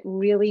keep it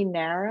really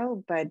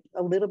narrow, but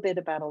a little bit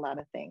about a lot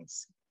of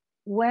things.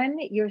 When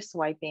you're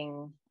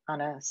swiping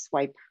on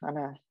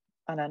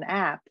an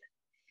app,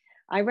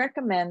 I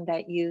recommend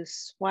that you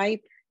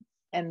swipe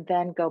and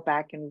then go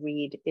back and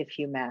read if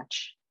you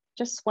match.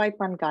 Just swipe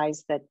on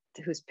guys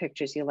whose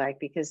pictures you like,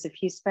 because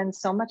if you spend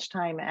so much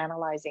time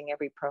analyzing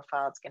every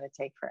profile, it's going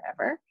to take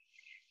forever.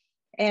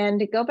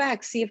 And go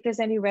back, see if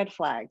there's any red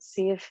flags,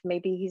 see if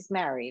maybe he's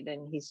married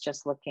and he's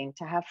just looking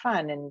to have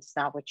fun and it's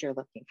not what you're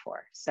looking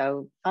for.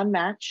 So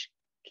unmatch,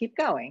 keep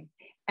going.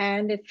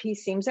 And if he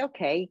seems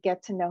okay,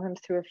 get to know him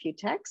through a few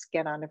texts,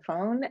 get on a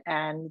phone,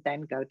 and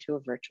then go to a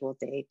virtual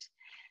date.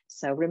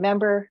 So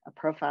remember, a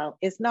profile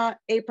is not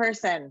a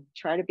person.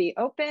 Try to be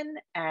open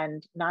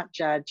and not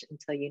judge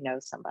until you know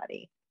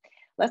somebody.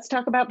 Let's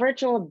talk about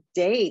virtual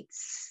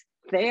dates.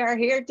 They are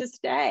here to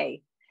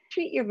stay.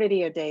 Treat your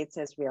video dates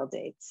as real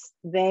dates.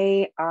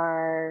 They're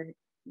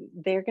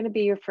going to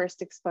be your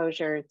first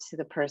exposure to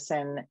the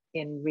person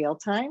in real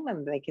time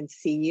and they can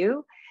see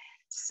you.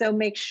 So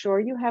make sure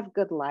you have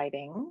good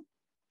lighting.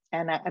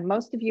 And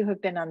most of you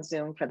have been on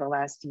Zoom for the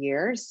last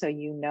year, so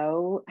you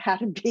know how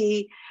to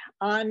be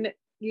on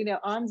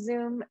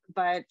Zoom,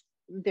 but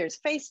there's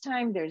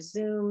FaceTime, there's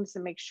Zoom. So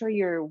make sure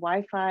your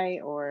Wi-Fi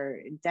or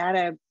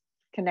data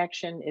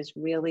connection is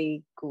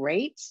really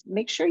great.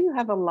 Make sure you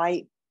have a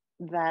light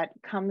that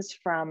comes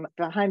from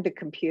behind the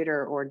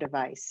computer or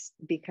device,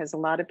 because a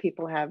lot of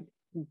people have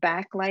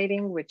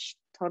backlighting, which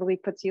totally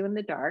puts you in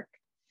the dark.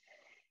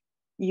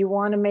 You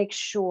want to make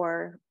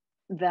sure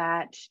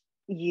that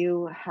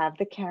you have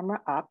the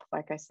camera up.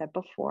 Like I said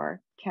before,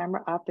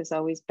 camera up is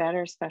always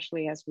better,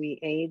 especially as we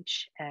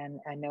age. And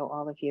I know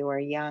all of you are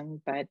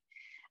young, but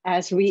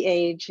as we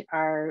age,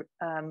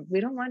 we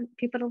don't want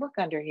people to look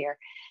under here.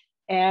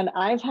 And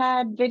I've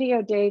had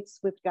video dates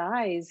with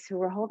guys who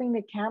were holding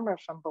the camera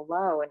from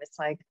below, and it's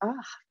like,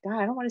 oh God,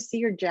 I don't want to see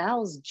your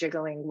jowls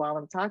jiggling while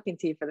I'm talking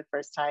to you for the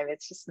first time.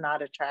 It's just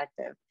not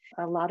attractive.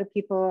 A lot of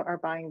people are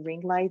buying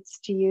ring lights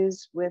to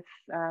use with,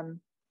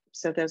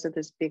 so those are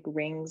those big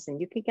rings,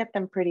 and you could get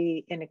them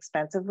pretty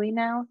inexpensively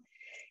now.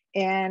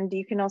 And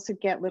you can also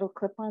get little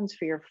clip-ons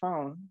for your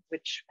phone,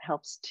 which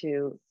helps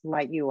to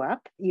light you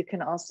up. You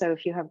can also,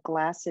 if you have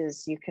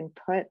glasses, you can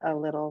put a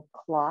little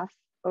cloth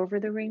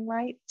over the ring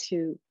light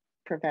to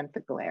prevent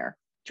the glare.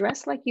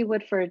 Dress like you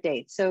would for a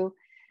date. So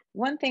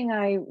one thing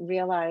I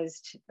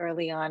realized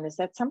early on is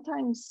that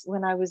sometimes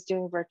when I was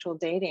doing virtual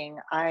dating,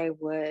 I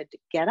would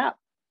get up.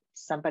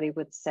 Somebody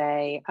would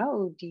say,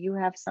 oh, do you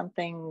have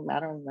something? I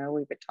don't know.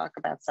 We would talk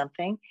about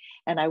something.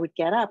 And I would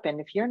get up.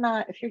 And if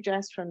you're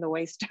dressed from the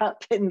waist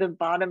up and the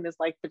bottom is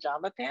like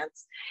pajama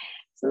pants,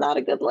 it's not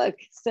a good look.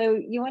 So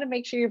you want to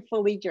make sure you're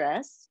fully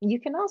dressed.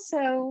 You can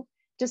also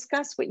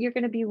discuss what you're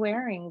going to be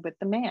wearing with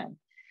the man.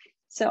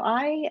 So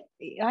I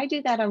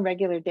do that on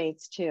regular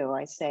dates too.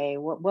 I say,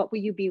 what will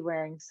you be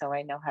wearing so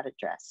I know how to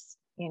dress?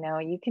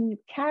 You can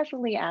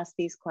casually ask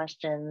these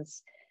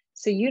questions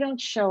so you don't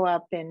show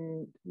up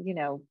in,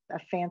 a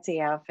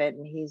fancy outfit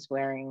and he's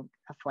wearing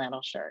a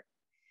flannel shirt.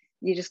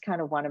 You just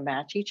kind of want to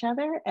match each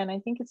other. And I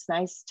think it's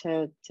nice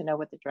to know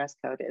what the dress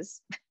code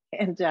is.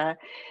 And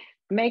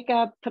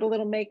makeup, put a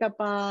little makeup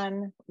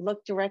on,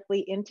 look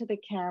directly into the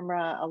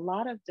camera. A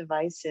lot of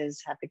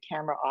devices have the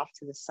camera off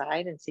to the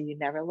side, and so you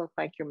never look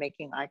like you're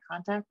making eye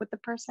contact with the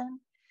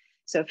person.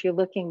 So if you're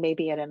looking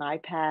maybe at an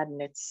iPad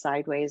and it's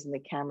sideways and the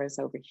camera's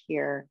over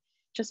here,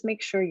 just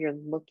make sure you're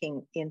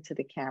looking into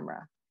the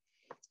camera.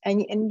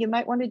 And you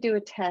might want to do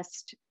a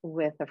test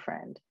with a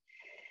friend.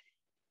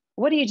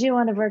 What do you do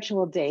on a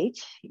virtual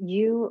date?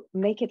 You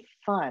make it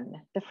fun.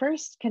 The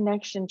first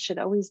connection should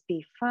always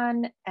be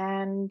fun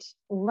and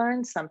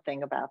learn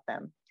something about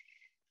them.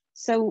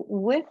 So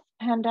with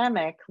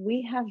pandemic,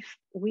 we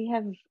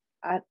have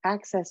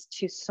access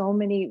to so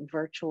many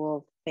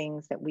virtual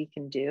things that we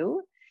can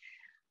do.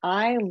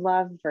 I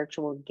love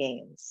virtual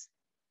games.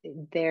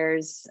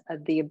 There's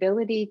the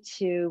ability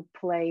to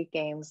play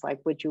games like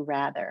Would You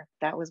Rather.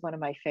 That was one of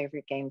my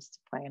favorite games to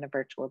play on a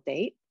virtual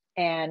date.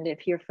 And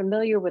if you're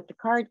familiar with the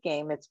card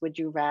game, it's would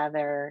you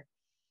rather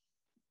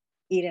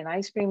eat an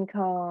ice cream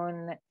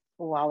cone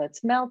while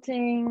it's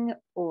melting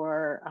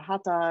or a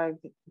hot dog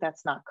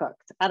that's not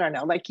cooked? I don't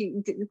know. Like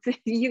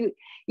you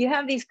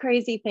have these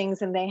crazy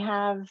things, and they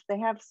have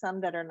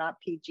some that are not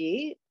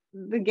PG,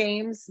 the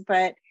games,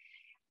 but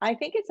I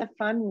think it's a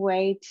fun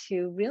way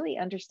to really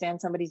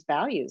understand somebody's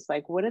values.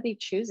 Like, what are they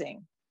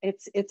choosing?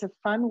 It's a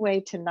fun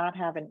way to not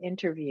have an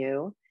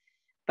interview,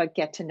 but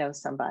get to know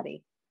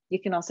somebody. You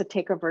can also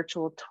take a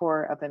virtual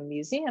tour of a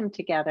museum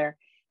together.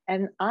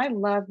 And I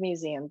love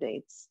museum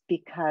dates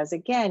because,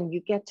 again,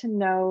 you get to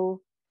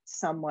know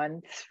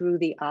someone through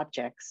the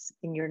objects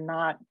and you're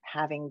not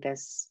having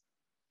this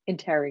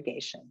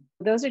interrogation.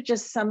 Those are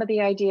just some of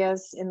the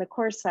ideas. In the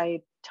course I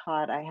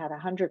taught, I had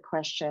 100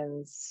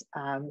 questions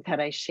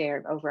that I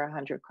shared, over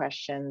 100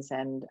 questions,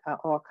 and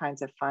all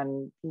kinds of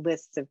fun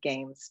lists of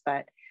games,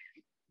 but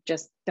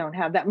just don't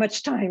have that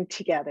much time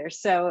together.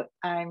 So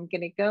I'm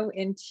going to go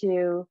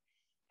into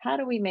how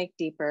do we make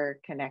deeper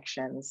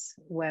connections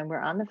when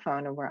we're on the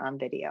phone and we're on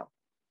video.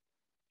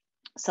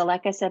 So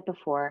like I said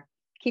before,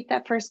 keep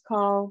that first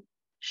call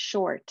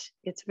short.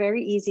 It's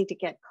very easy to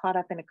get caught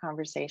up in a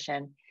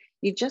conversation.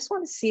 You just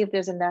want to see if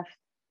there's enough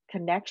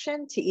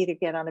connection to either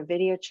get on a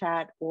video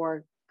chat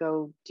or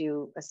go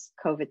do a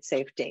COVID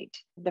safe date.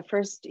 The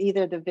first,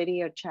 either the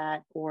video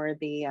chat or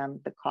the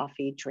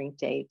coffee drink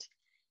date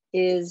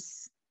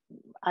is,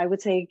 I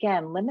would say,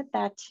 again, limit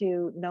that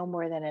to no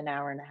more than an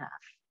hour and a half.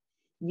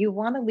 You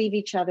want to leave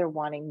each other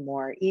wanting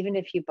more, even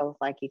if you both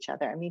like each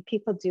other. I mean,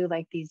 people do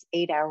like these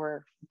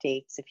 8-hour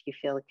dates if you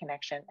feel a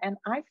connection. And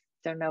I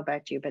don't know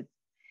about you, but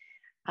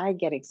I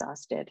get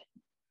exhausted.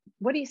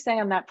 What do you say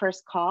on that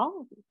first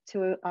call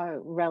to a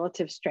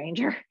relative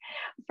stranger?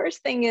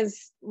 First thing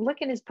is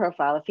look at his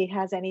profile. If he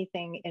has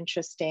anything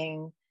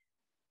interesting,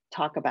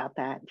 talk about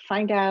that.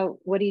 Find out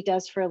what he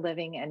does for a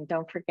living, and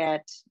don't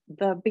forget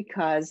the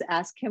because.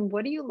 Ask him,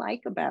 what do you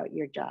like about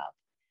your job?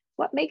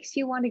 What makes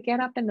you want to get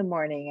up in the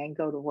morning and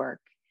go to work?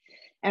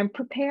 And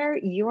prepare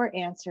your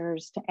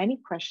answers to any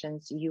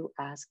questions you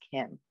ask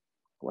him.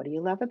 What do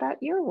you love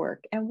about your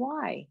work and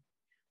why?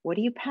 What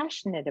are you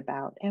passionate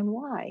about and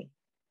why?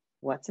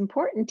 What's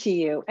important to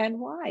you and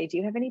why? Do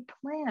you have any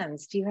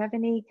plans? Do you have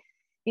any,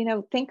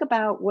 think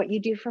about what you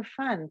do for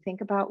fun.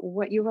 Think about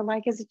what you were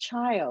like as a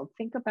child.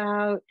 Think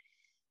about,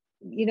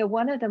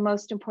 one of the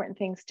most important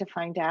things to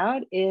find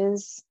out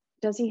is,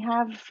 does he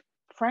have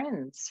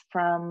friends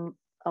from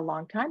a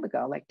long time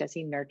ago? Like, does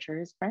he nurture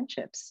his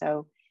friendships?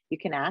 So you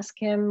can ask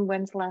him,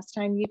 when's the last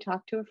time you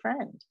talked to a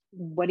friend?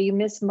 What do you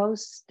miss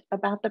most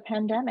about the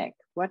pandemic?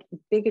 What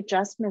big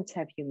adjustments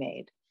have you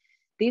made?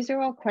 These are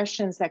all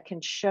questions that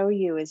can show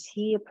you, is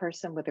he a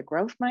person with a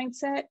growth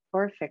mindset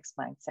or a fixed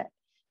mindset?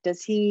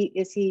 Is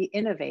he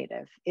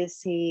innovative? Does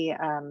he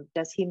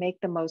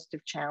make the most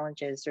of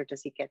challenges, or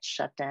does he get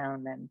shut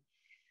down? And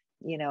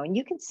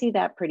you can see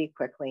that pretty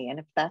quickly. And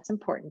if that's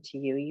important to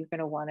you, you're going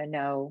to want to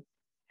know,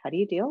 how do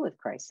you deal with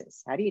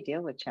crisis? How do you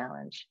deal with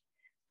challenge?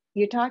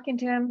 You're talking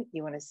to him,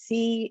 you want to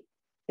see,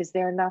 is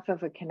there enough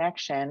of a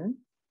connection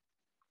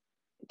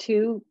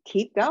to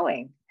keep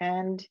going?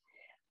 And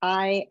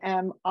I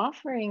am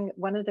offering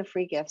one of the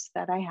free gifts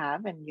that I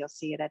have, and you'll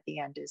see it at the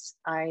end, is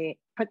I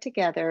put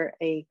together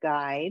a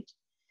guide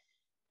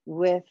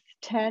with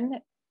 10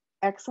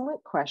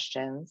 excellent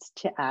questions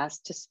to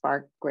ask to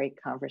spark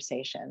great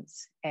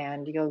conversations.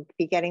 And you'll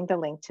be getting the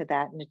link to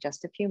that in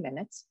just a few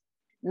minutes.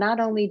 Not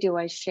only do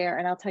I share,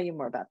 and I'll tell you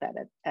more about that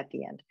at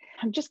the end.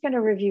 I'm just going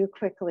to review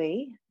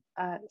quickly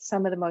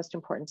some of the most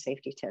important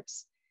safety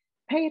tips.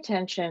 Pay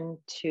attention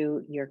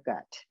to your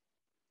gut.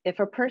 If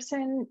a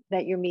person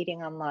that you're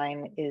meeting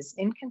online is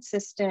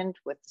inconsistent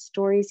with the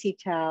stories he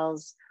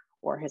tells,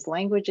 or his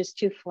language is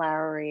too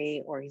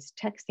flowery, or he's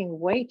texting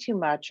way too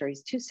much, or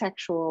he's too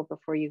sexual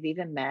before you've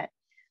even met,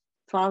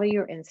 follow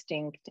your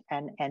instinct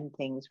and end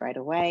things right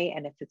away.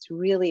 And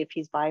if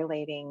he's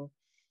violating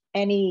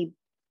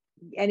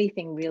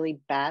anything really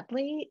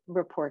badly,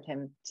 report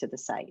him to the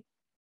site.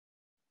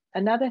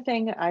 Another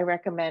thing I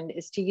recommend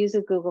is to use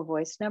a Google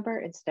Voice number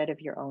instead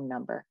of your own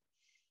number.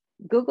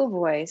 Google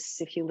Voice,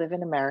 if you live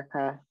in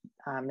America,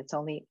 I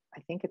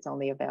think it's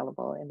only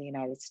available in the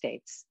United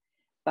States,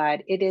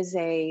 but it is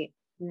a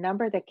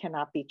number that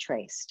cannot be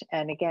traced.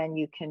 And again,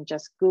 you can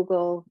just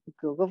Google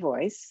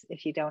Voice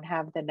if you don't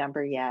have the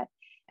number yet,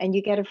 and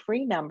you get a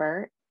free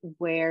number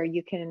where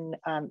you can,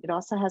 it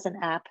also has an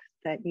app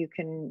that you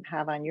can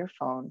have on your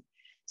phone.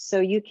 So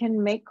you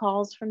can make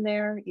calls from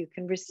there. You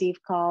can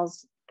receive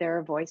calls. There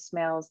are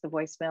voicemails. The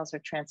voicemails are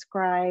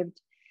transcribed.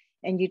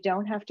 And you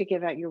don't have to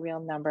give out your real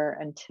number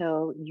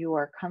until you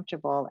are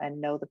comfortable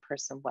and know the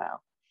person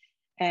well.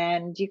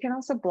 And you can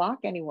also block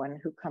anyone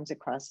who comes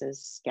across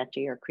as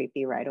sketchy or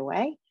creepy right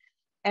away.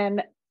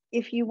 And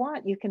if you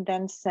want, you can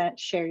then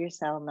share your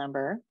cell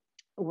number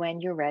when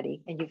you're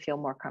ready and you feel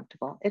more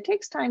comfortable. It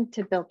takes time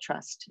to build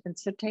trust, and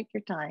so take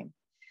your time.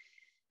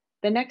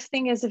 The next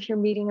thing is, if you're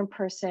meeting in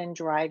person,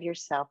 drive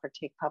yourself or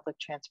take public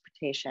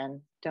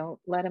transportation. Don't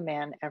let a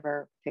man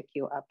ever pick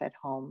you up at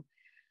home.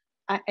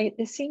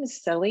 It seems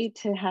silly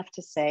to have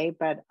to say,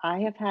 but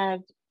I have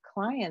had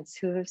clients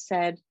who have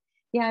said,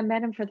 yeah, I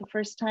met him for the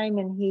first time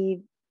and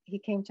he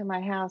came to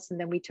my house and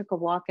then we took a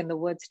walk in the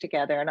woods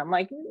together. And I'm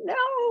like,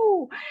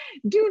 no,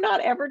 do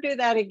not ever do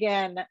that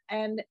again.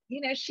 And,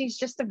 she's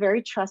just a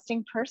very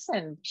trusting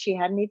person. She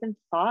hadn't even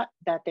thought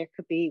that there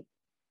could be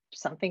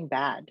something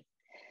bad.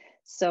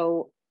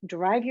 So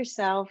drive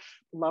yourself,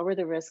 lower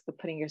the risk of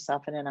putting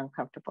yourself in an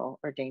uncomfortable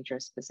or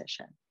dangerous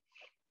position.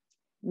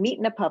 Meet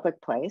in a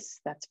public place.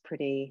 That's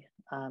pretty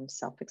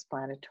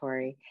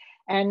self-explanatory.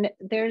 And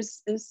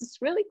there's this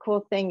really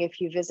cool thing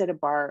if you visit a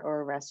bar or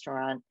a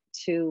restaurant,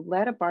 to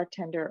let a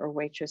bartender or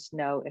waitress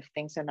know if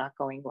things are not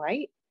going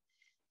right.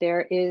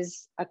 There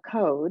is a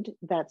code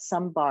that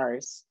some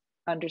bars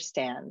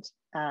understand.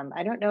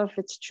 I don't know if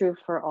it's true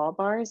for all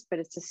bars, but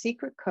it's a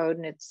secret code,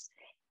 and it's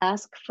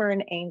ask for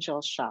an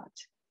angel shot.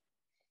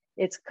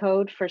 It's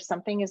code for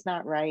something is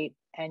not right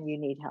and you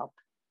need help.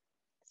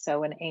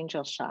 So an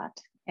angel shot.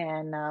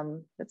 And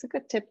that's a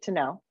good tip to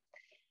know.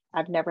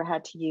 I've never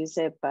had to use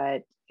it,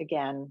 but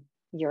again,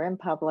 you're in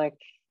public,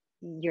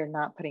 you're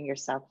not putting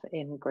yourself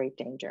in great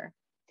danger.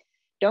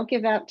 Don't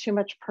give out too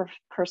much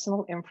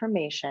personal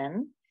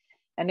information.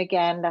 And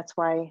again, that's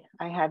why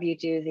I have you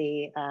do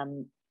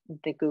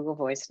the Google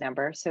Voice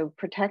number. So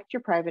protect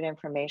your private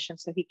information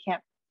so he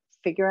can't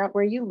figure out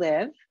where you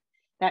live.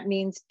 That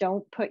means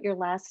don't put your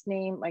last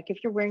name, like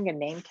if you're wearing a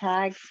name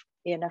tag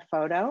in a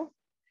photo,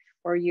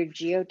 or your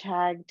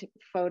geotagged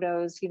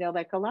photos,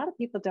 like a lot of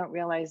people don't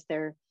realize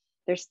they're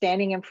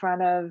standing in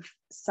front of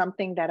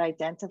something that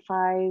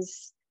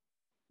identifies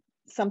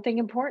something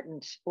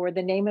important, or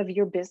the name of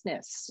your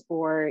business,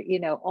 or,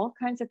 all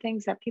kinds of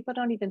things that people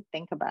don't even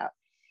think about.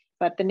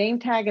 But the name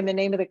tag and the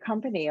name of the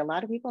company, a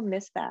lot of people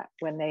miss that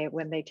when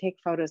they take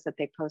photos that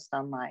they post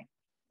online.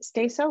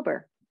 Stay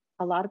sober.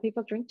 A lot of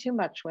people drink too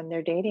much when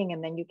they're dating,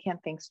 and then you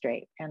can't think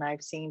straight. And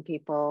I've seen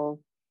people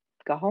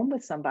go home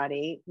with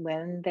somebody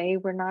when they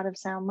were not of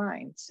sound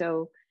mind.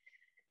 So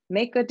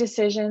make good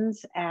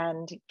decisions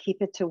and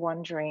keep it to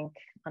one drink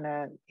on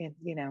I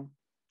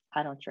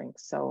don't drink,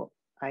 so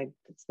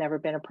it's never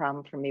been a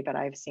problem for me, but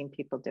I've seen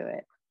people do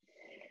it.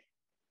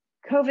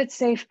 COVID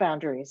safe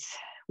boundaries.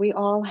 We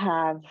all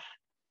have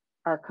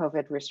our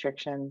COVID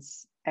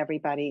restrictions.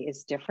 Everybody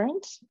is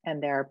different.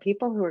 And there are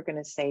people who are going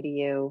to say to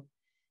you,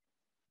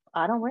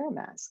 I don't wear a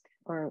mask,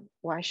 or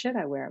why should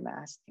I wear a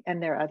mask?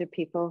 And there are other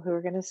people who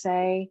are going to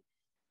say,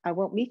 I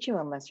won't meet you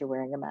unless you're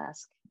wearing a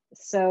mask.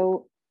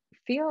 So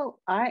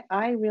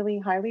I really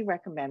highly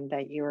recommend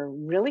that you're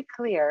really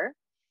clear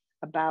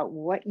about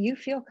what you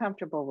feel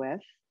comfortable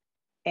with.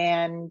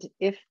 And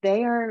if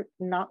they are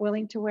not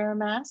willing to wear a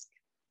mask,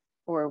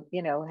 or,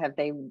 have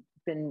they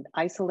been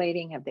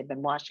isolating? Have they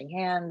been washing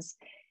hands?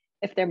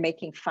 If they're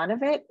making fun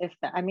of it,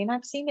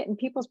 I've seen it in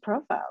people's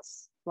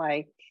profiles,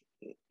 like,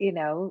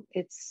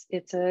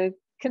 it's a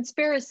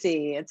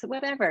conspiracy, it's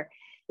whatever.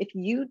 If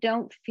you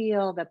don't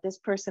feel that this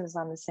person is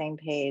on the same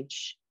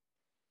page,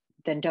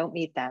 then don't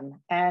meet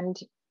them. And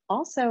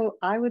also,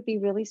 I would be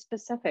really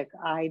specific.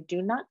 I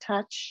do not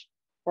touch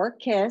or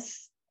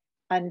kiss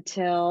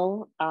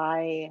until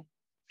I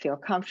feel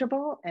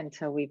comfortable,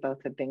 until we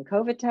both have been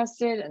COVID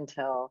tested,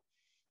 until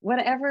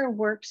whatever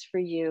works for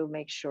you,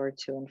 make sure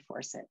to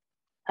enforce it.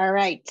 All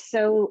right,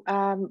 so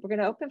we're going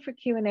to open for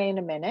Q&A in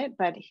a minute,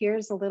 but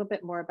here's a little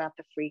bit more about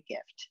the free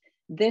gift.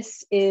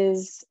 This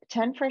is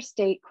 10 first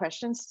date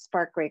questions to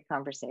spark great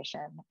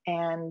conversation.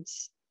 And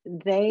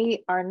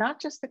they are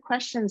not just the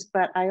questions,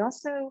 but I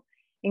also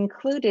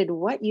included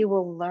what you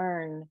will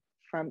learn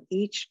from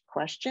each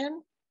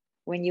question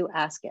when you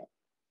ask it.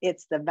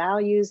 It's the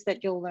values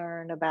that you'll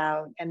learn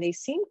about, and they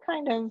seem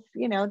kind of,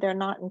 they're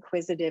not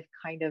inquisitive,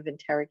 kind of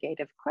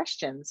interrogative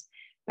questions,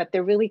 but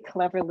they're really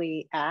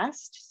cleverly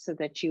asked so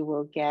that you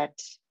will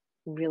get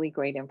really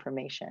great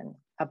information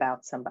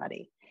about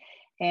somebody.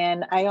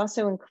 And I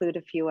also include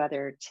a few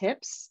other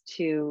tips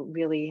to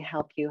really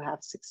help you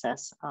have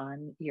success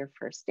on your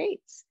first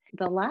dates.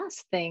 The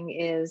last thing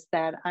is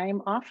that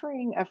I'm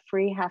offering a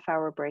free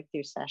half-hour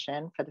breakthrough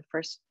session for the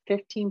first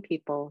 15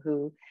 people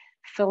who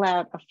fill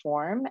out a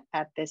form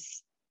at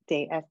this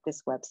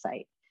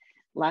website,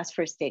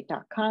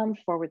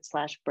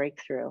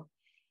 lastfirstdate.com/breakthrough.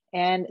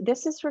 And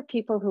this is for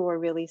people who are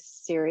really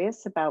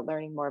serious about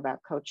learning more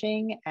about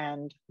coaching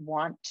and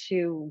want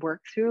to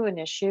work through an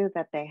issue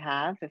that they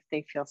have. If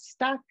they feel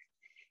stuck,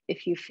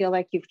 if you feel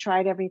like you've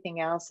tried everything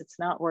else, it's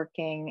not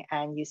working,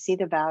 and you see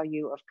the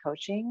value of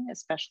coaching,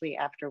 especially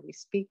after we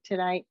speak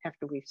tonight,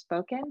 after we've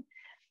spoken.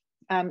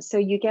 So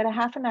you get a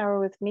half an hour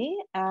with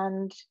me,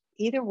 and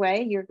either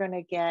way, you're going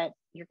to get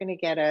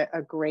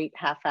a great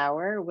half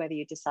hour, whether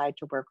you decide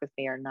to work with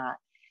me or not.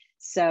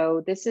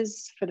 So this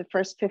is for the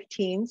first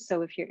 15.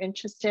 So if you're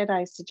interested,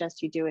 I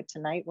suggest you do it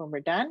tonight when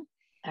we're done.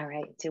 All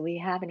right. Do we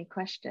have any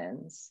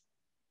questions?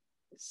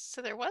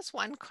 So there was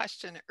one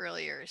question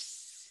earlier,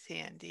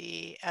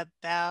 Sandy,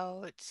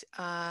 about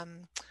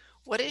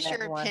what is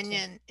your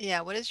opinion?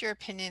 Yeah, what is your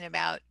opinion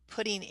about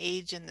putting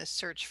age in the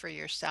search for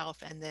yourself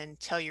and then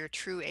tell your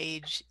true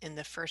age in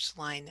the first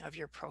line of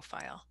your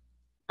profile?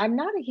 I'm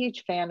not a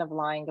huge fan of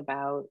lying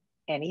about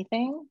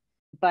anything,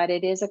 but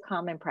it is a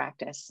common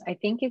practice. I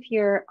think if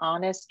you're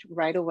honest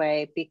right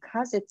away,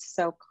 because it's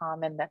so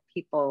common that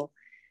people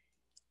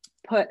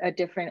put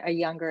a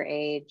younger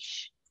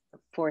age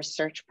for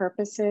search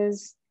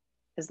purposes,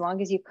 as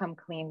long as you come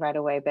clean right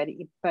away,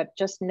 but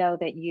just know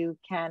that you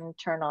can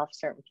turn off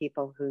certain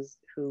people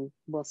who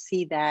will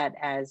see that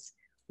as,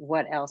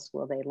 what else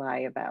will they lie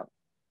about?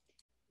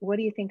 What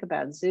do you think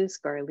about Zoosk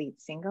or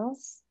Elite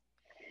Singles?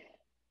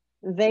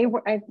 They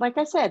were, like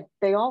I said,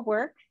 they all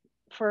work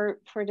for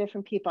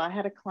different people. I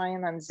had a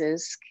client on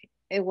Zoosk.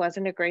 It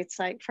wasn't a great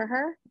site for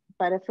her,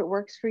 but if it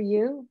works for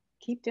you,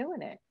 keep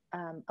doing it.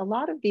 A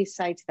lot of these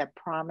sites that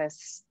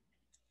promise,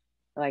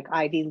 like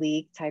Ivy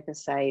League type of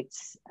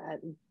sites,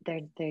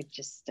 they're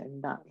just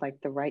not,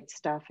 like The Right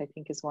Stuff, I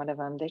think, is one of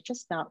them. They're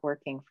just not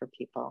working for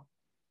people.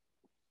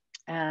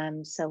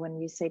 So when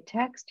you say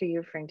text, are you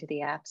referring to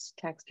the apps,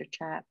 text or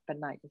chat, but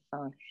not your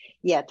phone?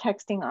 Yeah,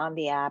 texting on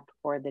the app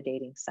or the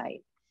dating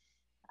site.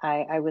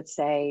 I would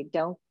say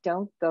don't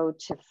go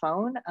to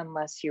phone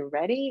unless you're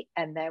ready.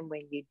 And then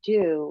when you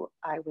do,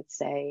 I would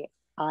say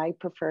I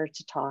prefer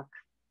to talk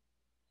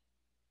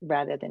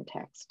rather than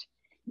text.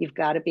 You've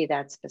got to be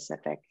that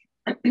specific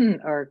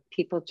or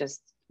people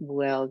just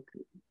will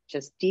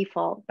just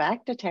default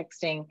back to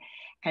texting.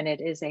 And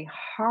it is a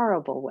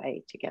horrible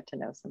way to get to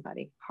know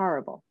somebody.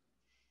 Horrible.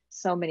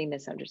 So many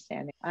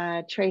misunderstandings.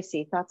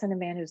 Tracy, thoughts on a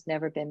man who's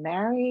never been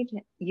married?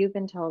 You've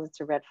been told it's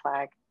a red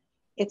flag.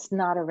 It's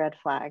not a red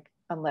flag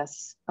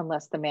unless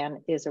the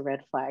man is a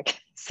red flag.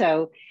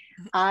 So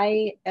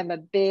I am a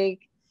big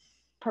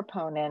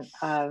proponent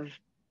of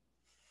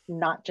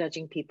not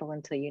judging people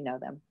until you know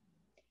them.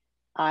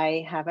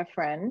 I have a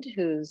friend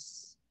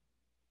who's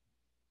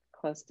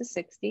close to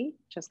 60,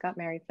 just got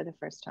married for the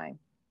first time.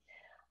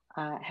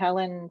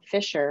 Helen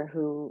Fisher,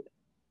 who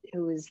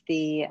is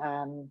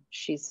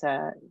she's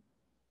an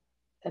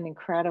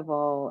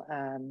incredible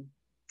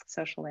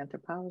social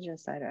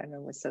anthropologist, I don't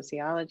know, a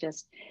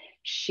sociologist.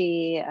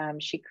 She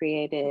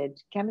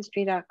created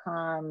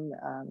chemistry.com.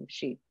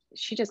 She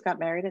just got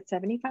married at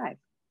 75.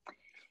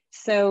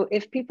 So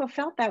if people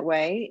felt that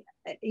way,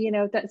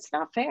 that's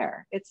not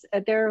fair.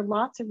 There are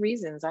lots of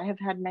reasons. I have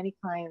had many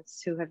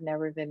clients who have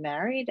never been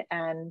married,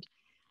 and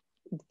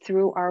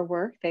through our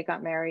work, they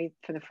got married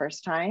for the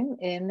first time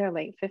in their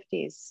late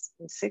 50s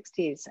and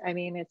 60s. I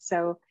mean, it's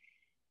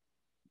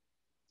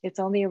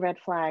only a red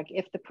flag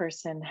if the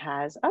person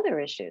has other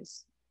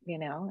issues,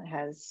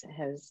 is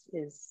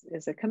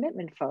a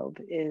commitment phobe,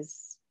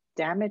 is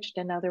damaged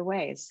in other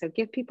ways. So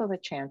give people a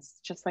chance,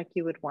 just like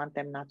you would want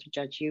them not to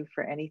judge you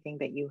for anything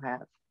that you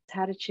have.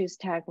 How to choose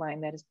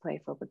tagline that is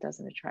playful but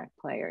doesn't attract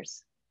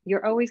players.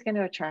 You're always going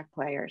to attract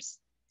players.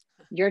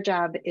 Your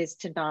job is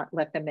to not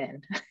let them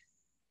in.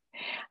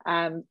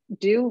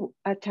 Do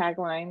a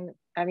tagline.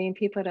 I mean,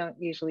 people don't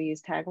usually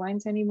use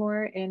taglines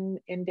anymore in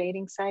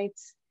dating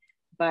sites,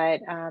 but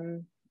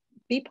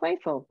be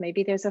playful.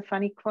 Maybe there's a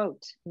funny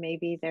quote.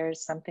 Maybe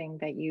there's something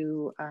that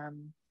you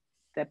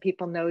that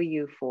people know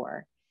you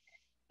for.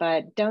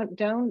 But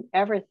don't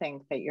ever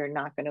think that you're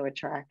not going to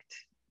attract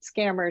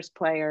scammers,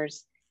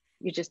 players.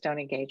 You just don't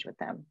engage with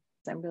them.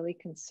 I'm really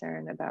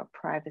concerned about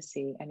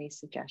privacy. Any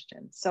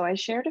suggestions? So I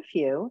shared a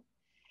few.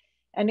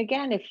 And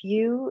again, if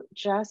you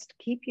just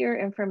keep your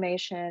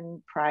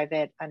information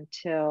private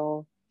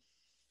until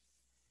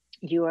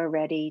you are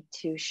ready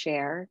to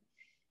share,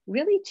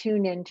 really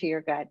tune into your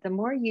gut. The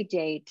more you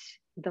date,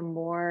 the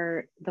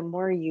more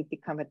you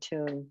become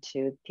attuned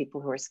to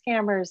people who are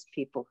scammers,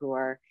 people who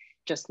are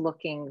just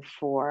looking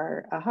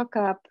for a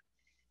hookup.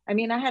 I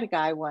mean, I had a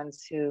guy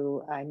once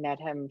who I met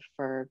him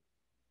for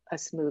a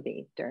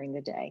smoothie during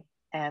the day.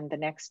 And the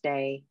next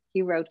day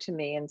he wrote to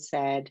me and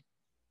said,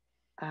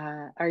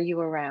 are you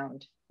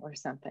around or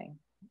something?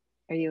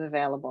 Are you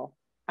available?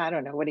 I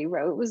don't know what he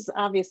wrote. It was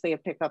obviously a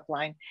pickup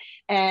line.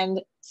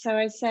 And so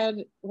I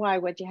said, why,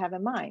 what'd you have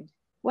in mind?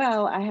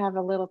 Well, I have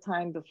a little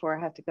time before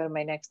I have to go to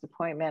my next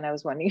appointment. I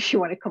was wondering if you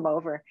want to come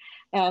over.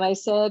 And I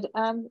said,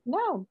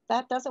 no,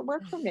 that doesn't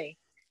work for me.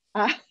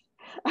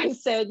 I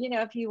said,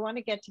 if you want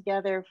to get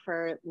together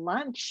for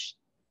lunch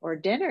or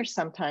dinner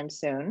sometime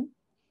soon,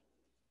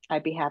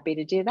 I'd be happy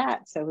to do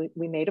that. So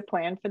we made a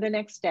plan for the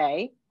next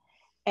day,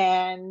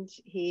 and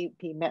he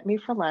met me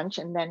for lunch,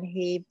 and then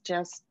he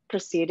just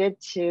proceeded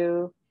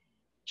to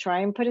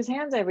try and put his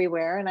hands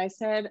everywhere. And I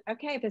said,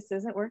 okay, this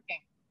isn't working.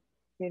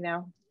 you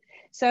know.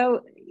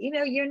 So,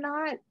 you're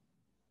not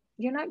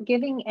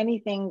giving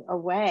anything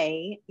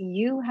away.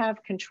 You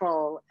have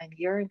control and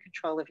you're in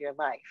control of your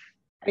life.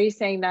 Are you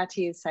saying not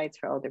to use sites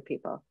for older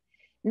people?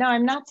 No,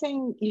 I'm not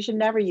saying you should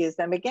never use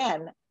them.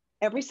 Again,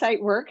 every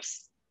site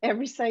works.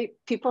 Every site,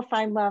 people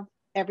find love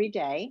every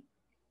day.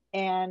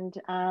 And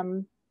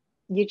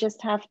you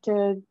just have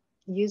to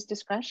use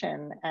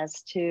discretion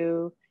as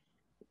to,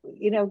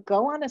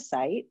 go on a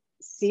site,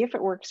 see if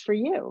it works for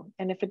you.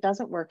 And if it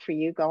doesn't work for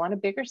you, go on a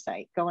bigger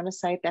site. Go on a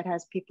site that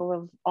has people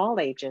of all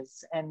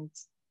ages and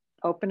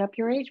open up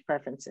your age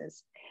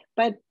preferences.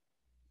 But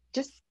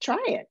just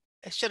try it.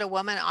 Should a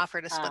woman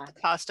offer to split the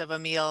cost of a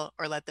meal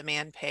or let the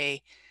man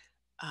pay?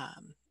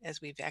 As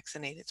we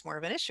vaccinate, it's more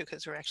of an issue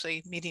because we're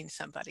actually meeting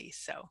somebody.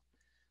 So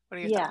what are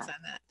your thoughts on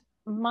that?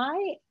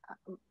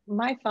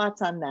 My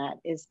thoughts on that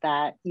is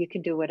that you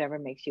can do whatever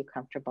makes you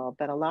comfortable,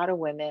 but a lot of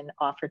women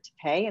offer to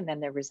pay and then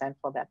they're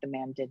resentful that the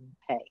man didn't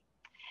pay.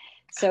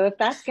 So if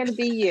that's going to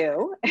be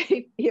you,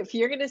 if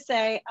you're going to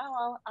say,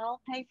 oh,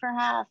 I'll pay for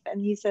half, and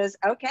he says,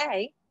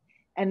 okay,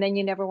 and then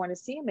you never want to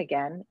see him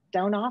again,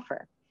 don't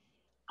offer.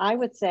 I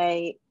would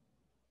say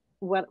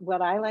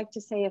what I like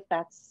to say,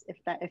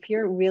 if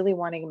you're really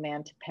wanting a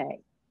man to pay,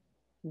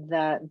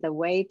 the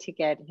way to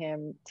get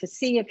him to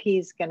see if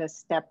he's going to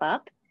step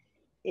up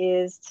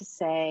is to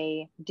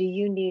say, do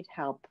you need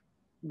help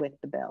with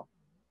the bill?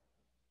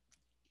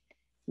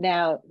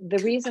 Now, the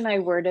reason I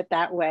word it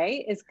that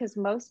way is because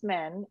most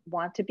men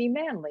want to be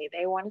manly.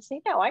 They want to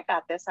say, no, I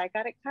got this. I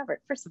got it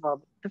covered. First of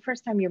all, the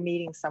first time you're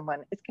meeting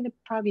someone, it's going to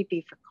probably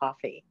be for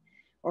coffee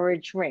or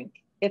a drink.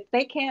 If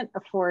they can't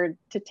afford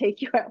to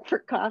take you out for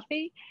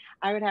coffee,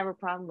 I would have a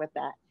problem with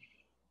that.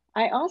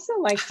 I also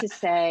like to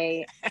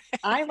say,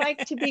 I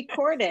like to be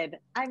courted.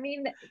 I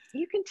mean,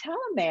 you can tell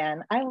a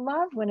man, I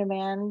love when a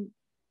man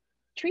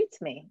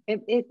treats me.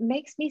 It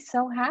makes me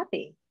so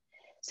happy.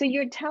 So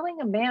you're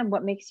telling a man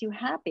what makes you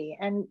happy.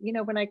 And,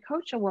 when I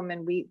coach a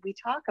woman, we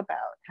talk about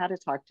how to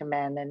talk to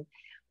men, and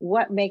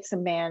what makes a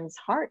man's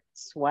heart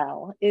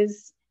swell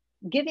is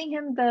giving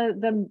him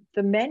the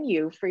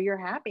menu for your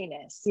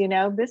happiness.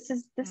 This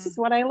is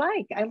what I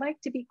like. I like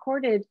to be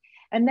courted.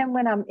 And then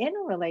when I'm in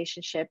a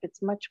relationship,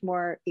 it's much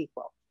more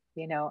equal.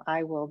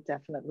 I will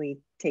definitely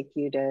take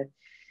you to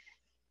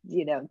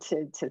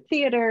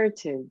theater,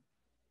 to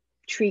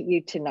treat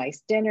you to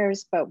nice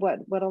dinners. But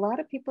what a lot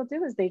of people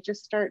do is they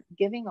just start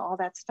giving all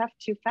that stuff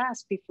too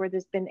fast before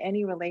there's been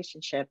any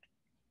relationship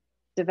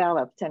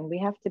developed. And we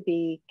have to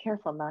be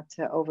careful not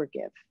to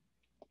overgive.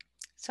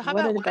 So how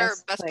about what are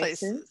best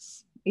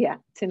places? Yeah.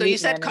 So you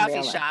said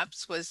coffee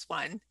shops was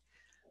one.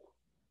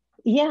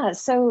 Yeah.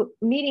 So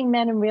meeting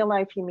men in real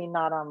life, you mean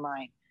not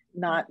online,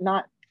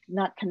 not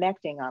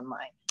connecting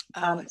online.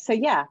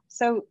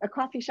 So a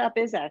coffee shop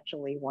is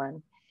actually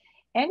one.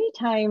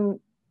 Anytime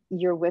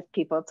you're with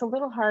people, it's a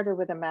little harder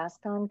with a mask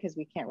on because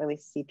we can't really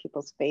see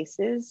people's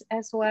faces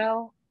as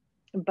well.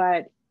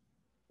 But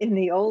in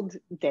the old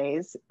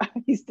days, I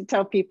used to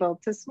tell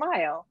people to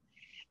smile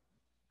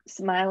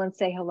and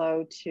say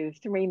hello to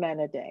 3 men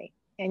a day.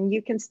 And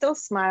you can still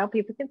smile.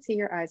 People can see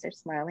your eyes are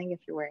smiling if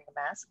you're wearing a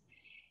mask.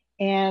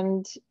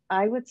 And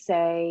I would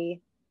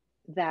say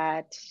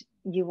that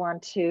you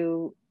want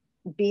to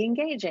be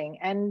engaging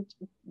and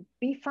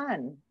be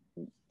fun.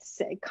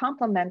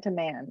 Compliment a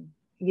man.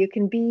 You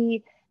can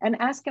be,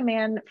 and ask a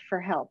man for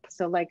help.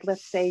 So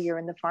let's say you're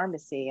in the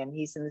pharmacy and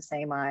he's in the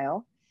same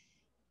aisle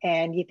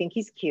and you think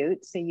he's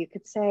cute. So you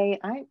could say,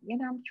 I'm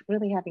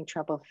really having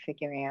trouble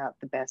figuring out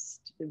the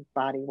best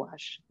body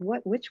wash.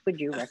 Which would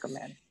you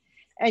recommend?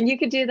 And you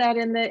could do that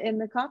in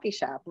the coffee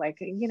shop. I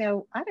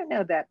don't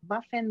know, that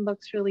muffin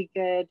looks really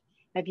good.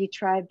 Have you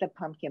tried the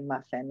pumpkin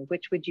muffin?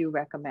 Which would you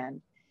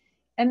recommend?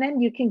 And then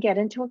you can get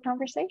into a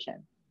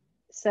conversation.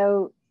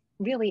 So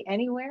really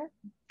anywhere.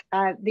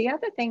 The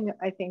other thing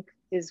I think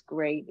is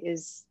great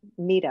is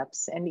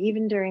meetups. And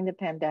even during the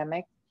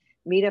pandemic,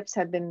 meetups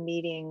have been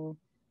meeting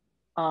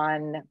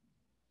online,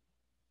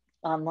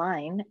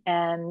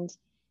 and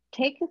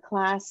take a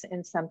class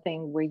in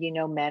something where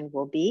men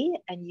will be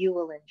and you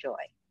will enjoy.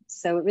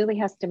 So it really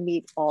has to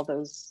meet all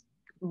those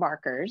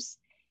markers.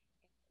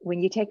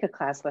 When you take a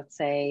class, let's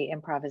say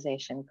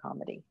improvisation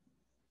comedy,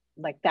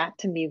 that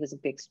to me was a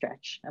big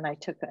stretch. And I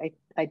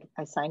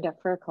signed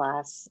up for a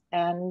class,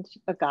 and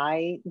a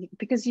guy,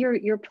 because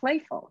you're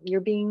playful,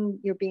 you're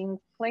being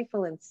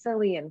playful and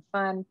silly and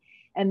fun,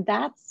 and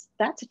that's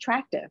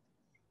attractive.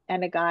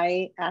 And a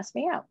guy asked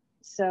me out.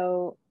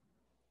 So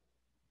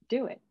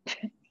do it.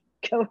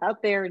 Go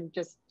out there and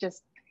just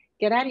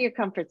get out of your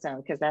comfort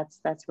zone, because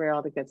that's where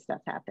all the good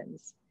stuff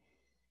happens.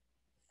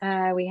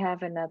 We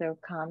have another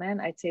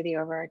comment. I'd say the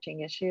overarching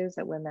issue is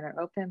that women are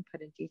open,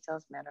 put in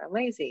details, men are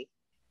lazy,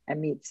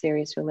 and meet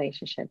serious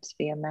relationships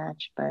via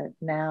match, but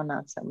now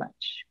not so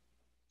much.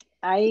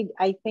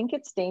 I think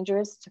it's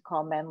dangerous to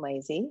call men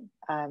lazy,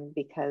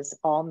 because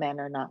all men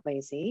are not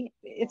lazy.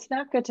 It's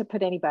not good to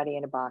put anybody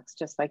in a box,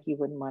 just like you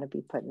wouldn't want to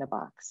be put in a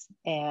box.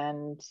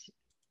 And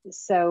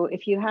so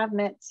if you have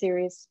met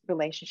serious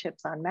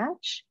relationships on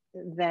Match,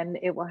 then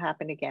it will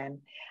happen again.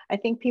 I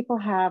think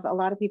a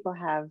lot of people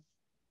have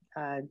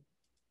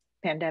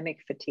pandemic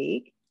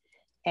fatigue.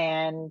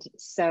 And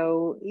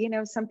so,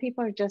 some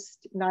people are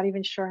just not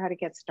even sure how to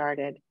get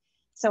started.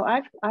 So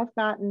I've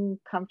gotten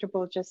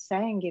comfortable just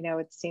saying,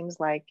 it seems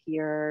like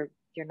you're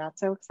not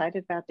so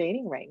excited about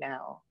dating right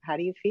now. How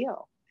do you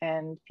feel?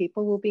 And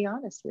people will be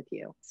honest with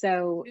you.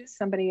 So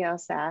somebody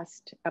else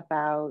asked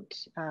about,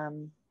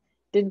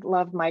 didn't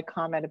love my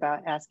comment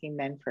about asking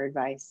men for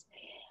advice.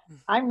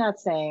 I'm not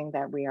saying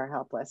that we are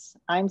helpless.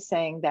 I'm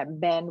saying that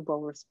men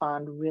will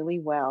respond really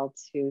well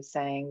to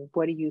saying,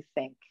 what do you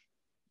think?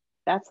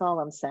 That's all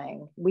I'm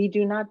saying. We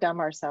do not dumb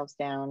ourselves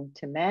down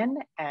to men,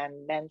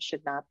 and men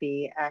should not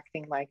be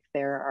acting like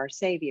they're our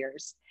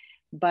saviors.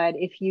 But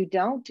if you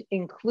don't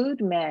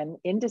include men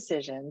in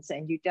decisions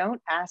and you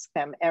don't ask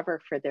them ever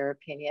for their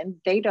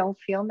opinion, they don't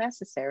feel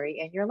necessary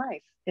in your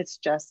life. It's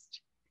just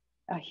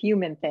a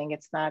human thing.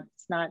 It's not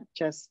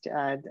just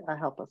a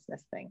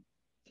helplessness thing.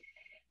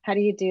 How do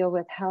you deal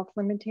with health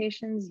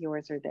limitations,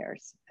 yours or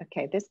theirs?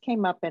 Okay, this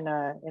came up in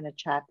a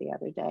chat the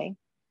other day.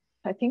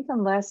 I think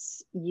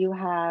unless you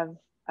have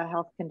a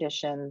health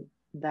condition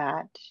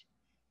that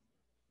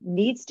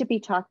needs to be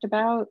talked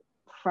about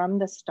from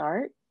the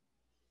start,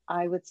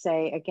 I would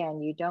say,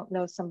 again, you don't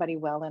know somebody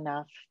well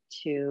enough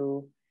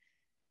to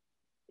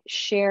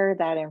share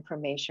that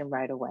information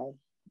right away.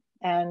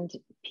 And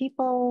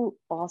people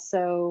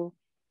also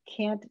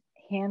can't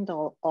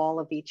handle all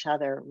of each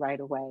other right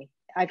away.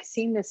 I've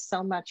seen this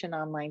so much in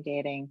online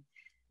dating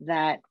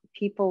that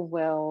people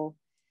will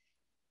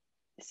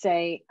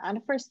say on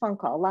a first phone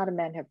call, a lot of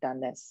men have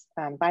done this.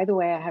 By the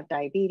way, I have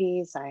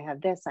diabetes, I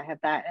have this, I have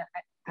that,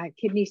 I have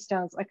kidney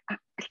stones. Like,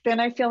 then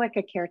I feel like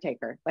a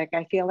caretaker. Like,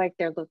 I feel like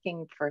they're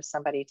looking for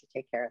somebody to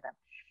take care of them.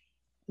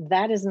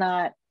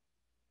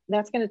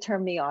 That's going to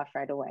turn me off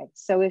right away.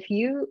 So if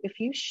you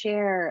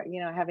share,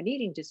 I have an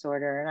eating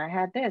disorder and I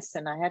had this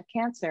and I had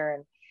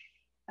cancer,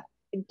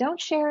 and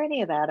don't share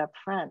any of that up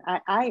front.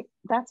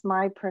 That's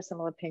my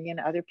personal opinion.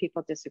 Other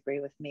people disagree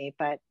with me,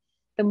 but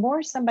the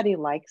more somebody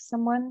likes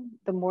someone,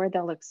 the more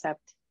they'll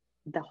accept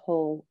the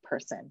whole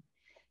person.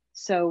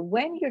 So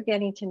when you're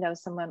getting to know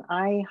someone,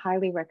 I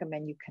highly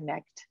recommend you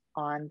connect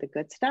on the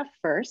good stuff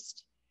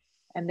first,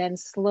 and then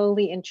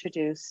slowly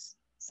introduce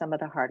some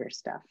of the harder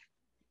stuff.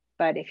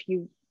 But if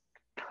you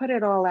put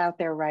it all out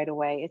there right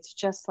away, it's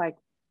just like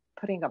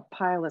putting a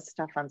pile of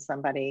stuff on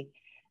somebody,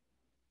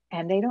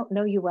 and they don't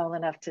know you well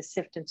enough to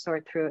sift and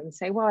sort through it and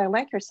say, well, I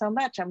like her so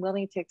much, I'm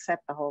willing to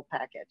accept the whole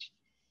package,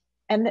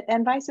 and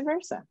vice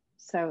versa.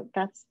 So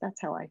that's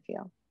how I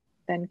feel.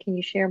 Then can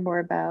you share more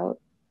about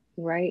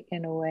write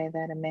in a way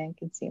that a man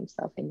can see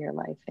himself in your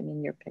life and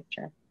in your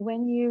picture?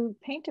 When you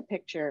paint a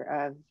picture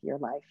of your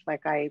life,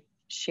 like I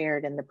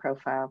shared in the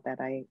profile that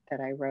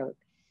I wrote,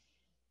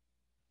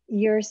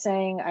 you're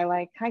saying, I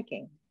like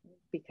hiking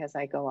because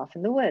I go off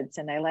in the woods,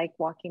 and I like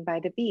walking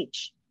by the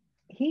beach.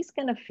 He's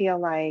going to feel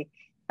like,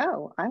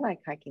 oh, I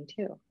like hiking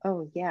too.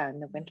 Oh yeah, in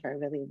the winter,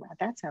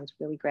 that sounds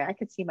really great. I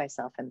could see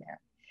myself in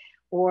there.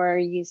 Or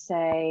you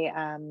say,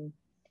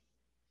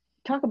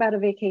 talk about a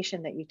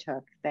vacation that you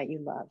took that you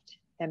loved.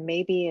 And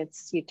maybe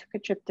it's you took a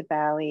trip to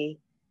Bali,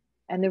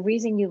 and the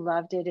reason you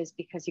loved it is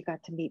because you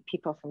got to meet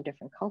people from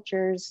different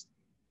cultures,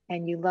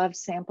 and you love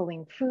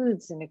sampling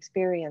foods and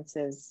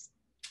experiences.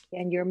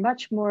 And you're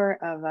much more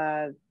of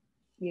a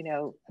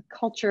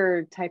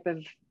culture type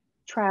of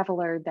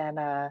traveler than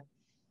a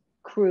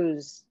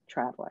cruise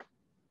traveler.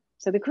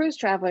 So the cruise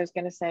traveler is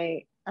going to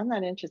say, I'm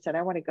not interested.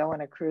 I want to go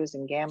on a cruise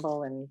and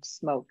gamble and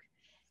smoke.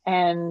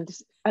 And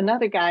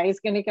another guy is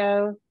going to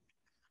go,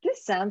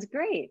 this sounds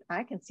great.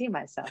 I can see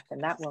myself in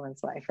that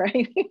woman's life,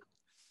 right?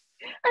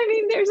 I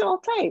mean, there's all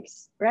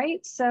types,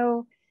 right?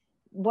 So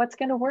what's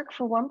going to work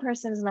for one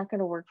person is not going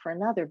to work for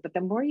another. But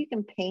the more you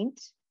can paint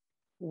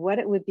what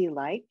it would be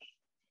like,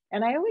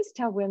 and I always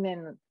tell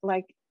women,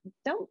 like,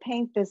 don't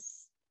paint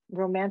this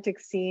romantic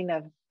scene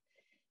of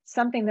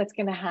something that's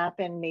going to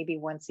happen maybe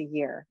once a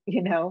year.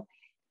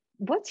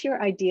 What's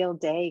your ideal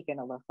day going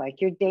to look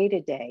like? Your day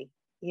to day,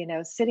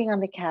 sitting on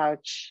the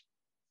couch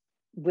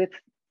with,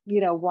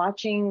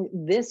 watching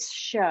this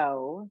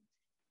show,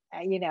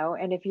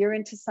 and if you're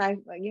into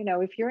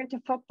if you're into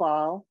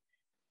football,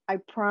 I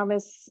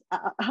promise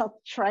I'll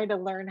try to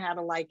learn how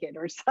to like it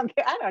or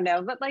something. I don't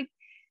know, but like,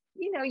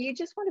 you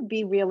just want to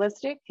be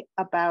realistic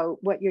about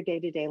what your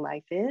day-to-day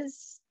life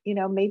is.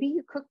 Maybe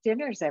you cook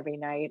dinners every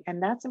night,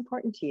 and that's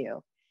important to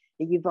you,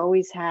 that you've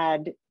always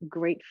had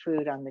great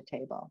food on the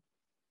table.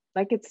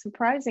 Like, it's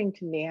surprising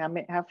to me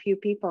how few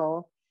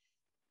people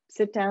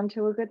sit down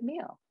to a good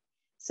meal.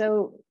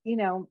 So,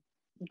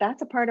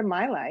 that's a part of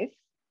my life.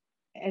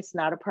 It's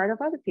not a part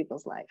of other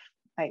people's life.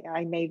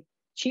 I made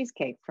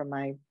cheesecake for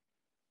my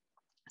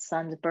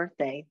son's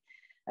birthday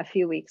a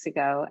few weeks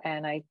ago,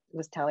 and I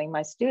was telling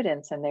my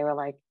students, and they were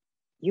like,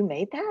 you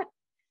made that?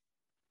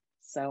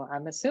 So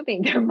I'm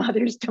assuming their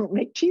mothers don't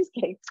make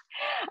cheesecakes.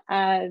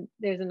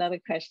 There's another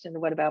question.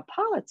 What about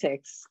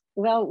politics?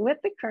 Well, with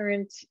the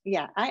current,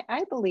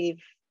 I believe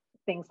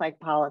things like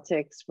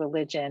politics,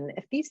 religion,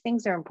 if these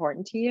things are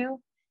important to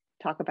you,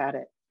 talk about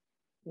it,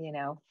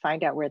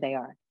 find out where they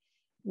are.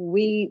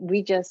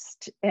 we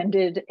just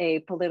ended a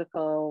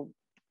political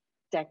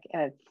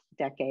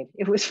decade.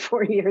 It was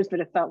 4 years, but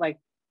it felt like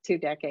 2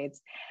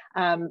 decades,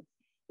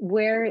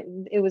 where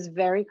it was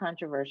very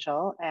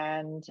controversial,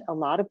 and a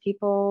lot of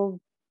people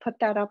put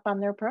that up on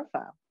their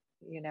profile.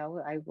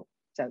 I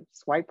so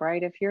swipe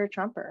right if you're a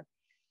Trumper,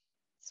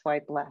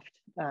 swipe left,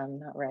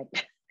 not right.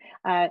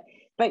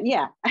 But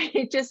yeah,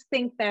 I just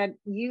think that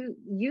you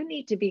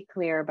need to be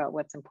clear about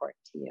what's important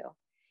to you.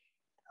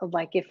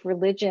 Like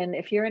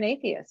if you're an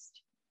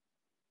atheist,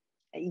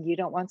 you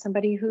don't want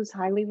somebody who's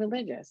highly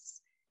religious.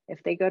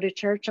 If they go to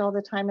church all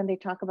the time and they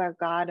talk about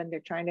God and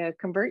they're trying to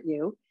convert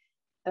you,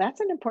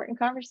 that's an important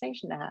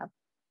conversation to have.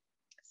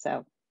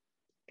 So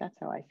that's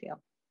how I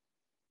feel.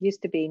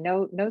 Used to be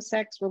no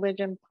sex,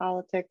 religion,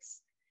 politics,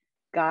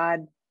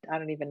 God. I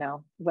don't even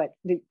know what,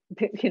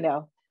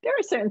 there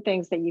are certain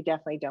things that you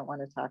definitely don't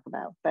want to talk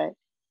about. But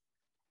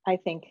I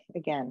think,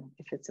 again,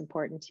 if it's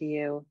important to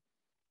you,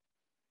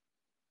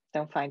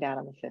 don't find out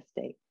on the fifth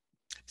date.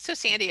 So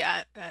Sandy,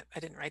 I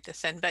didn't write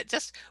this in, but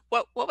just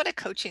what would a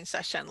coaching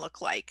session look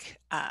like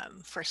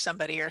for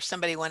somebody, or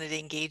somebody wanted to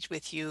engage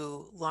with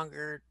you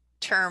longer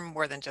term,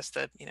 more than just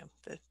the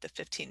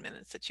 15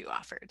 minutes that you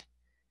offered?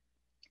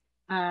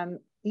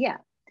 Yeah.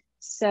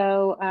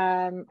 So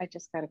I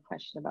just got a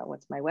question about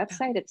what's my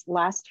website. It's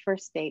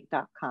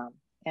lastfirstdate.com,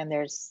 and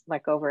there's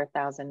like over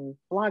 1,000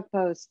 blog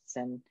posts,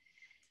 and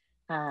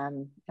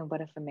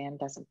what if a man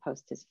doesn't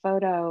post his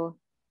photo?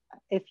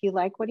 If you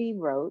like what he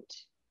wrote,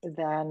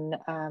 then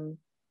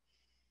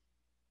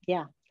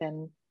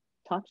then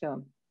talk to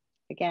him.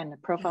 Again, a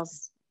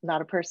profile's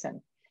not a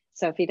person.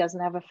 So if he doesn't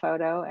have a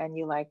photo and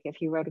if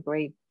he wrote a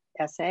great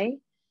essay,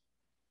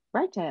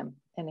 write to him.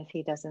 And if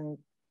he doesn't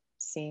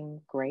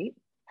seem great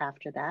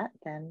after that,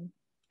 then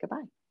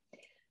goodbye.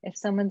 If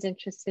someone's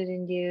interested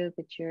in you,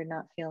 but you're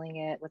not feeling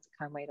it, what's a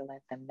kind way to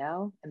let them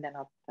know? And then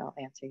I'll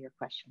answer your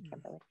question,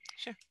 Kimberly.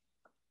 Sure.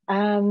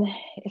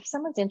 If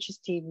someone's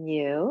interested in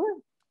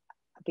you,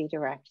 be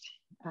direct.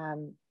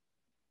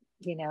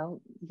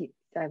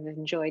 I've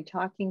enjoyed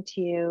talking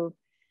to you,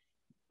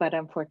 but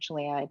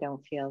unfortunately, I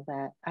don't feel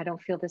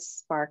the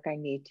spark I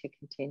need to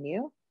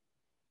continue.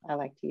 I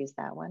like to use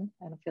that one.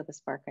 I don't feel the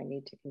spark I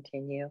need to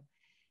continue.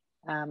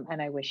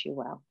 And I wish you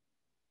well.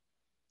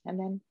 And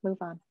then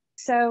move on.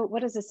 So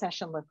what does a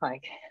session look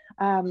like?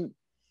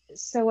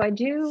 So I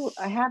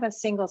have a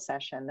single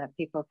session that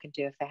people can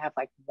do if they have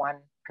like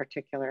one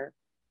particular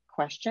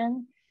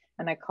question.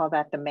 And I call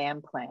that the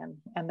man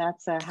plan. And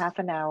that's a half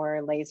an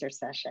hour laser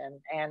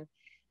session. And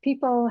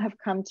people have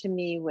come to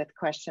me with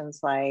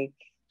questions like,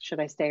 should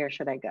I stay or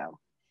should I go?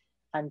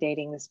 I'm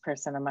dating this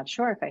person. I'm not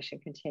sure if I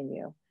should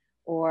continue.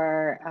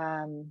 Or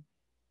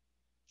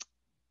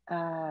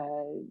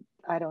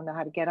I don't know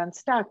how to get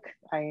unstuck.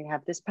 I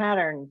have this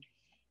pattern,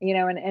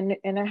 and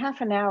in a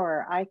half an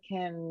hour, I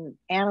can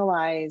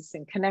analyze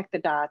and connect the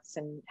dots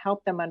and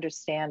help them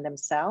understand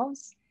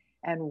themselves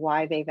and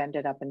why they've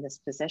ended up in this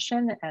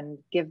position, and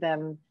give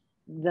them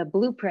the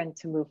blueprint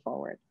to move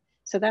forward.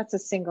 So that's a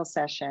single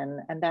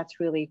session, and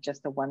that's really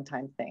just a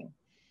one-time thing.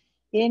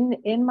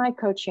 In my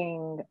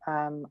coaching,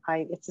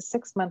 it's a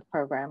 6-month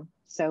program,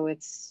 so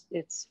it's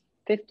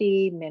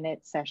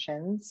 50-minute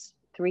sessions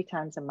 3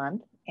 times a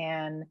month.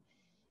 And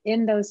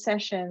in those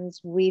sessions,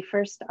 we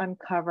first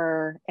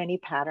uncover any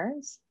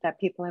patterns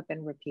that people have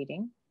been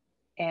repeating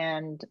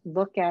and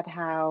look at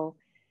how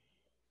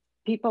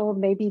people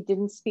maybe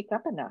didn't speak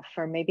up enough,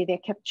 or maybe they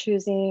kept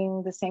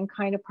choosing the same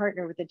kind of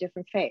partner with a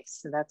different face.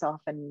 So that's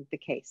often the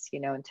case,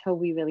 until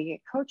we really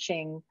get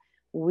coaching,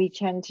 we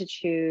tend to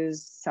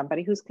choose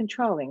somebody who's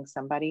controlling,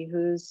 somebody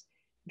who's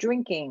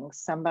drinking,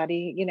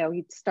 somebody,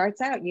 he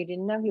starts out, you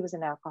didn't know he was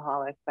an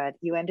alcoholic, but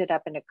you ended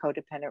up in a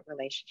codependent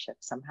relationship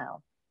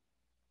somehow.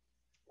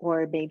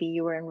 Or maybe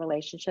you were in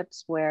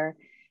relationships where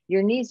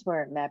your needs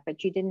weren't met,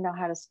 but you didn't know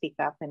how to speak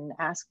up and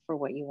ask for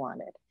what you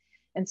wanted.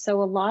 And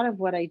so a lot of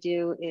what I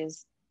do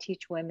is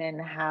teach women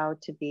how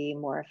to be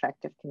more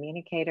effective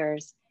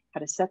communicators,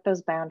 how to set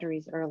those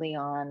boundaries early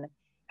on,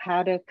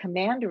 how to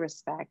command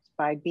respect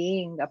by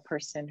being a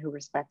person who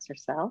respects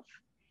herself,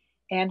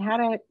 and how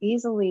to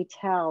easily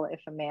tell if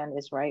a man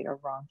is right or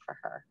wrong for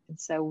her. And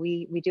so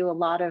we do a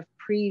lot of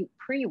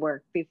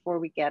pre-work before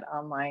we get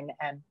online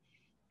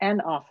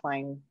and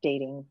offline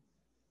dating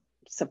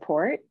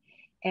support.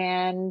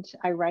 And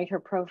I write her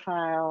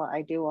profile.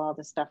 I do all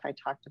the stuff I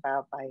talked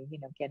about by,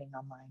 getting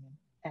online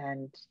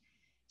and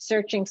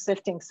searching,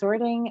 sifting,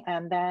 sorting.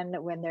 And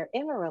then when they're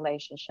in a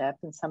relationship,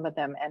 and some of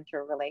them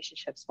enter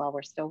relationships while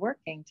we're still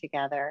working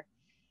together,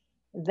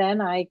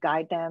 then I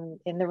guide them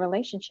in the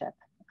relationship.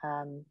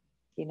 How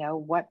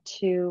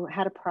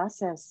to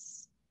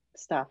process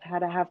stuff, how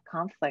to have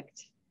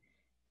conflict,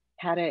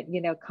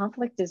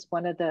 conflict is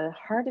one of the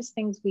hardest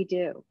things we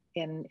do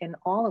in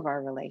all of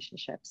our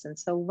relationships. And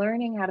so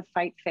learning how to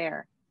fight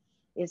fair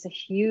is a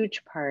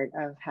huge part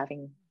of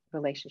having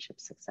relationship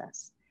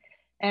success.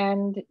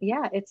 And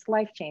yeah, it's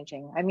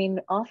life-changing. I mean,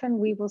 often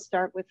we will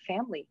start with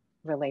family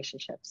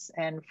relationships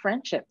and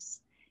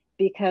friendships,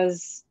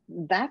 because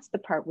that's the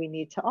part we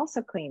need to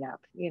also clean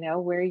up,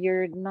 where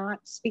you're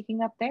not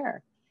speaking up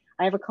there.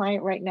 I have a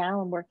client right now.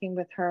 I'm working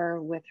with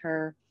her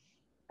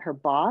her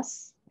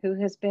boss who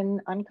has been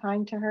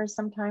unkind to her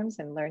sometimes,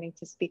 and learning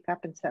to speak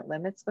up and set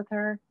limits with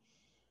her,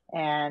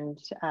 and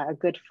a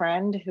good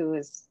friend who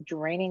is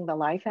draining the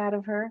life out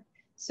of her.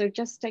 So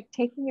just like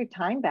taking your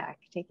time back,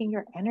 taking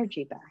your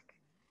energy back.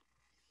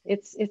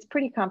 It's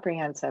pretty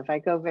comprehensive. I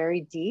go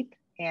very deep,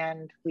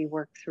 and we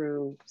work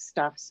through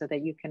stuff so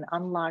that you can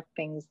unlock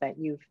things that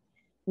you've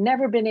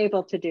never been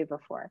able to do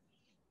before.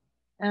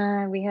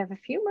 We have a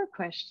few more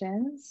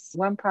questions.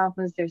 One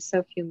problem is there's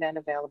so few men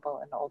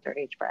available in older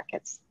age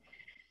brackets.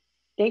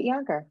 Date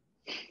younger.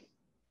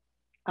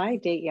 I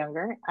date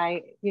younger.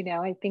 I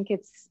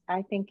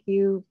think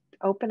you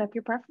open up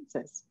your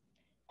preferences.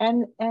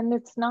 And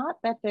it's not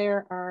that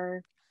there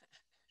are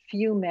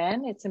few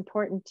men. It's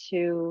important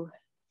to,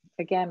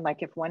 again,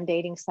 like if one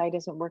dating site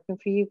isn't working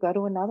for you, go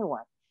to another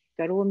one.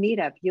 Go to a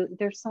meetup.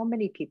 There's so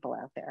many people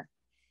out there.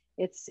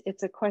 It's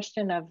a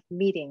question of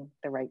meeting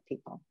the right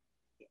people.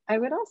 I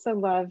would also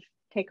love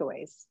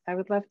takeaways. I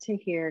would love to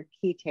hear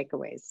key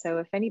takeaways. So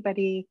if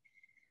anybody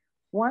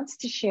wants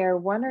to share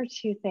one or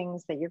two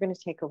things that you're going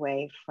to take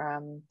away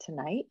from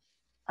tonight,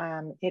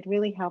 it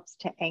really helps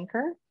to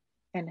anchor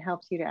and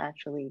helps you to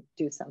actually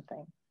do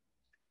something.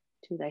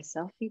 To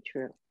thyself be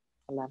true.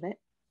 I love it.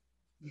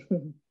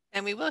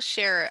 And we will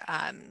share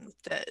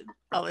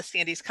all of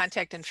Sandy's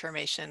contact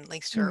information,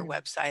 links to her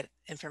website,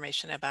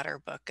 information about her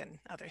book and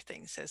other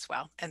things as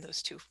well. And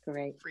those two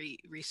free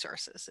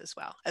resources as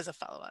well as a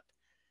follow-up.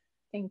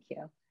 Thank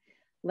you.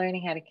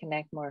 Learning how to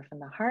connect more from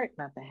the heart,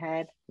 not the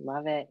head.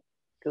 Love it.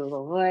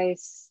 Google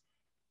Voice.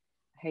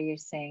 I hear you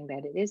saying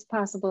that it is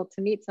possible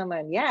to meet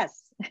someone.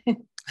 Yes.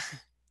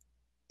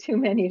 Too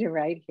many to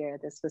write here.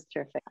 This was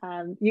terrific.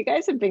 You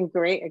guys have been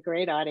great, a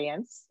great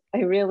audience. I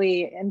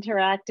really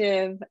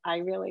interactive. I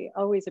really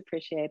always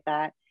appreciate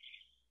that.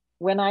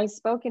 When I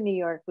spoke in New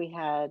York, we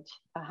had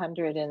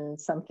 100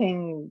 and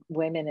something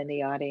women in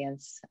the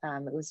audience.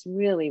 It was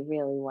really,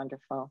 really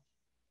wonderful.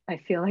 I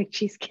feel like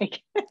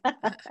cheesecake.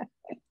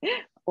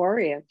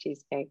 Oreo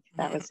cheesecake.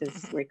 That was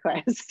his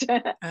request.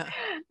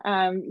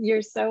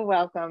 You're so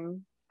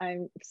welcome.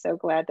 I'm so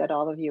glad that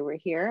all of you were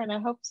here, and I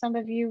hope some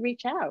of you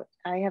reach out.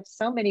 I have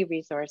so many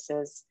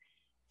resources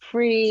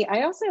free.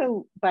 I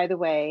also, by the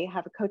way,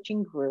 have a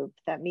coaching group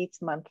that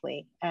meets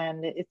monthly,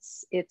 and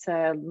it's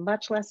a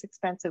much less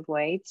expensive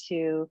way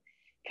to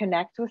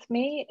connect with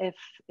me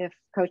if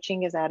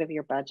coaching is out of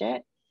your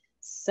budget.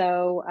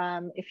 So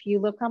if you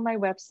look on my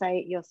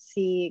website, you'll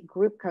see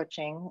group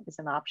coaching is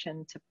an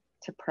option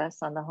to press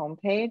on the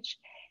homepage.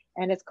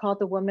 And it's called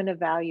the Women of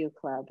Value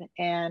Club.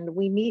 And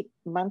we meet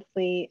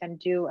monthly and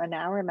do an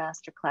hour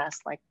masterclass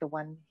like the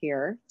one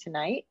here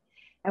tonight.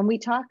 And we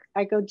talk,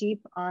 I go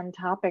deep on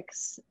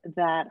topics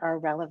that are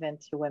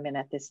relevant to women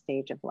at this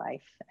stage of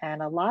life.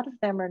 And a lot of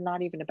them are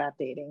not even about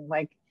dating.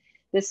 Like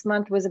this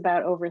month was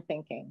about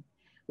overthinking.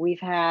 We've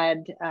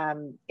had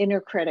inner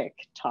critic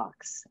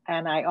talks.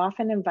 And I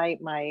often invite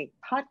my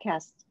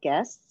podcast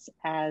guests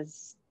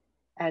as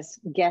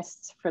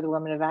guests for the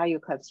Women of Value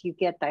Club. So you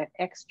get that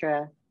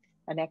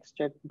an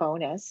extra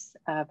bonus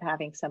of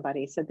having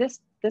somebody. So this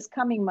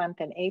coming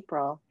month in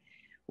April,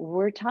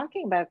 we're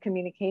talking about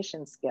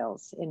communication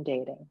skills in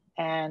dating.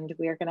 And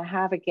we are going to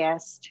have a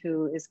guest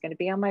who is going to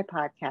be on my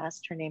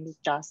podcast. Her name is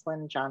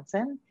Jocelyn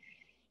Johnson.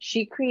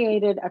 She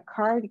created a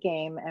card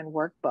game and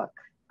workbook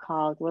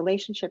called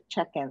Relationship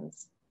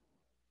Check-ins.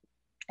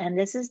 And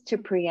this is to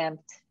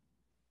preempt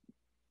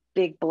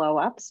big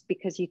blow-ups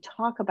because you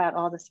talk about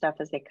all the stuff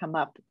as they come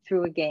up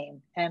through a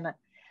game. And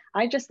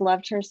I just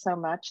loved her so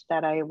much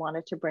that I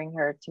wanted to bring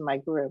her to my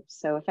group.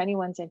 So if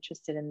anyone's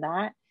interested in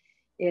that,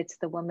 it's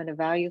the Women of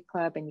Value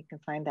Club, and you can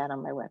find that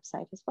on my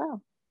website as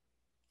well.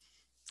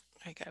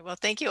 Okay, well,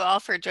 thank you all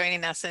for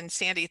joining us. And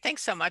Sandy,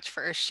 thanks so much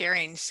for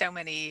sharing so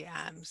many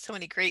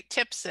great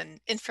tips and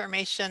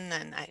information.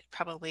 And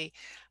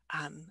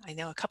I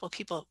know a couple of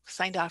people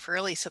signed off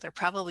early, so they're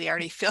probably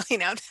already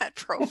filling out that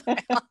profile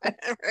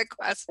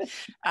request.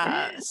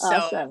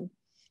 Awesome.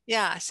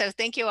 Yeah, so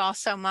thank you all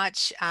so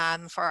much.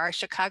 For our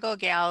Chicago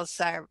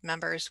Gals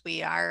members,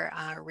 we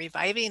are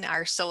reviving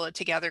our Solo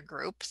Together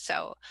group.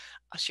 So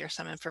I'll share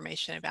some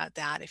information about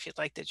that if you'd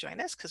like to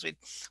join us, because we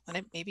want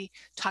to maybe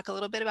talk a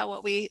little bit about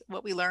what we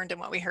learned and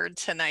what we heard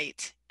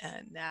tonight.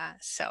 And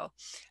so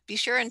be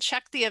sure and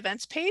check the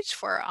events page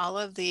for all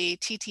of the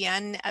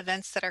TTN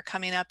events that are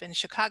coming up in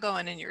Chicago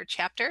and in your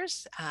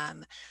chapters.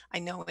 I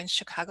know in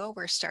Chicago,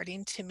 we're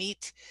starting to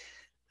meet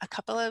a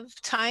couple of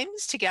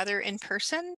times together in person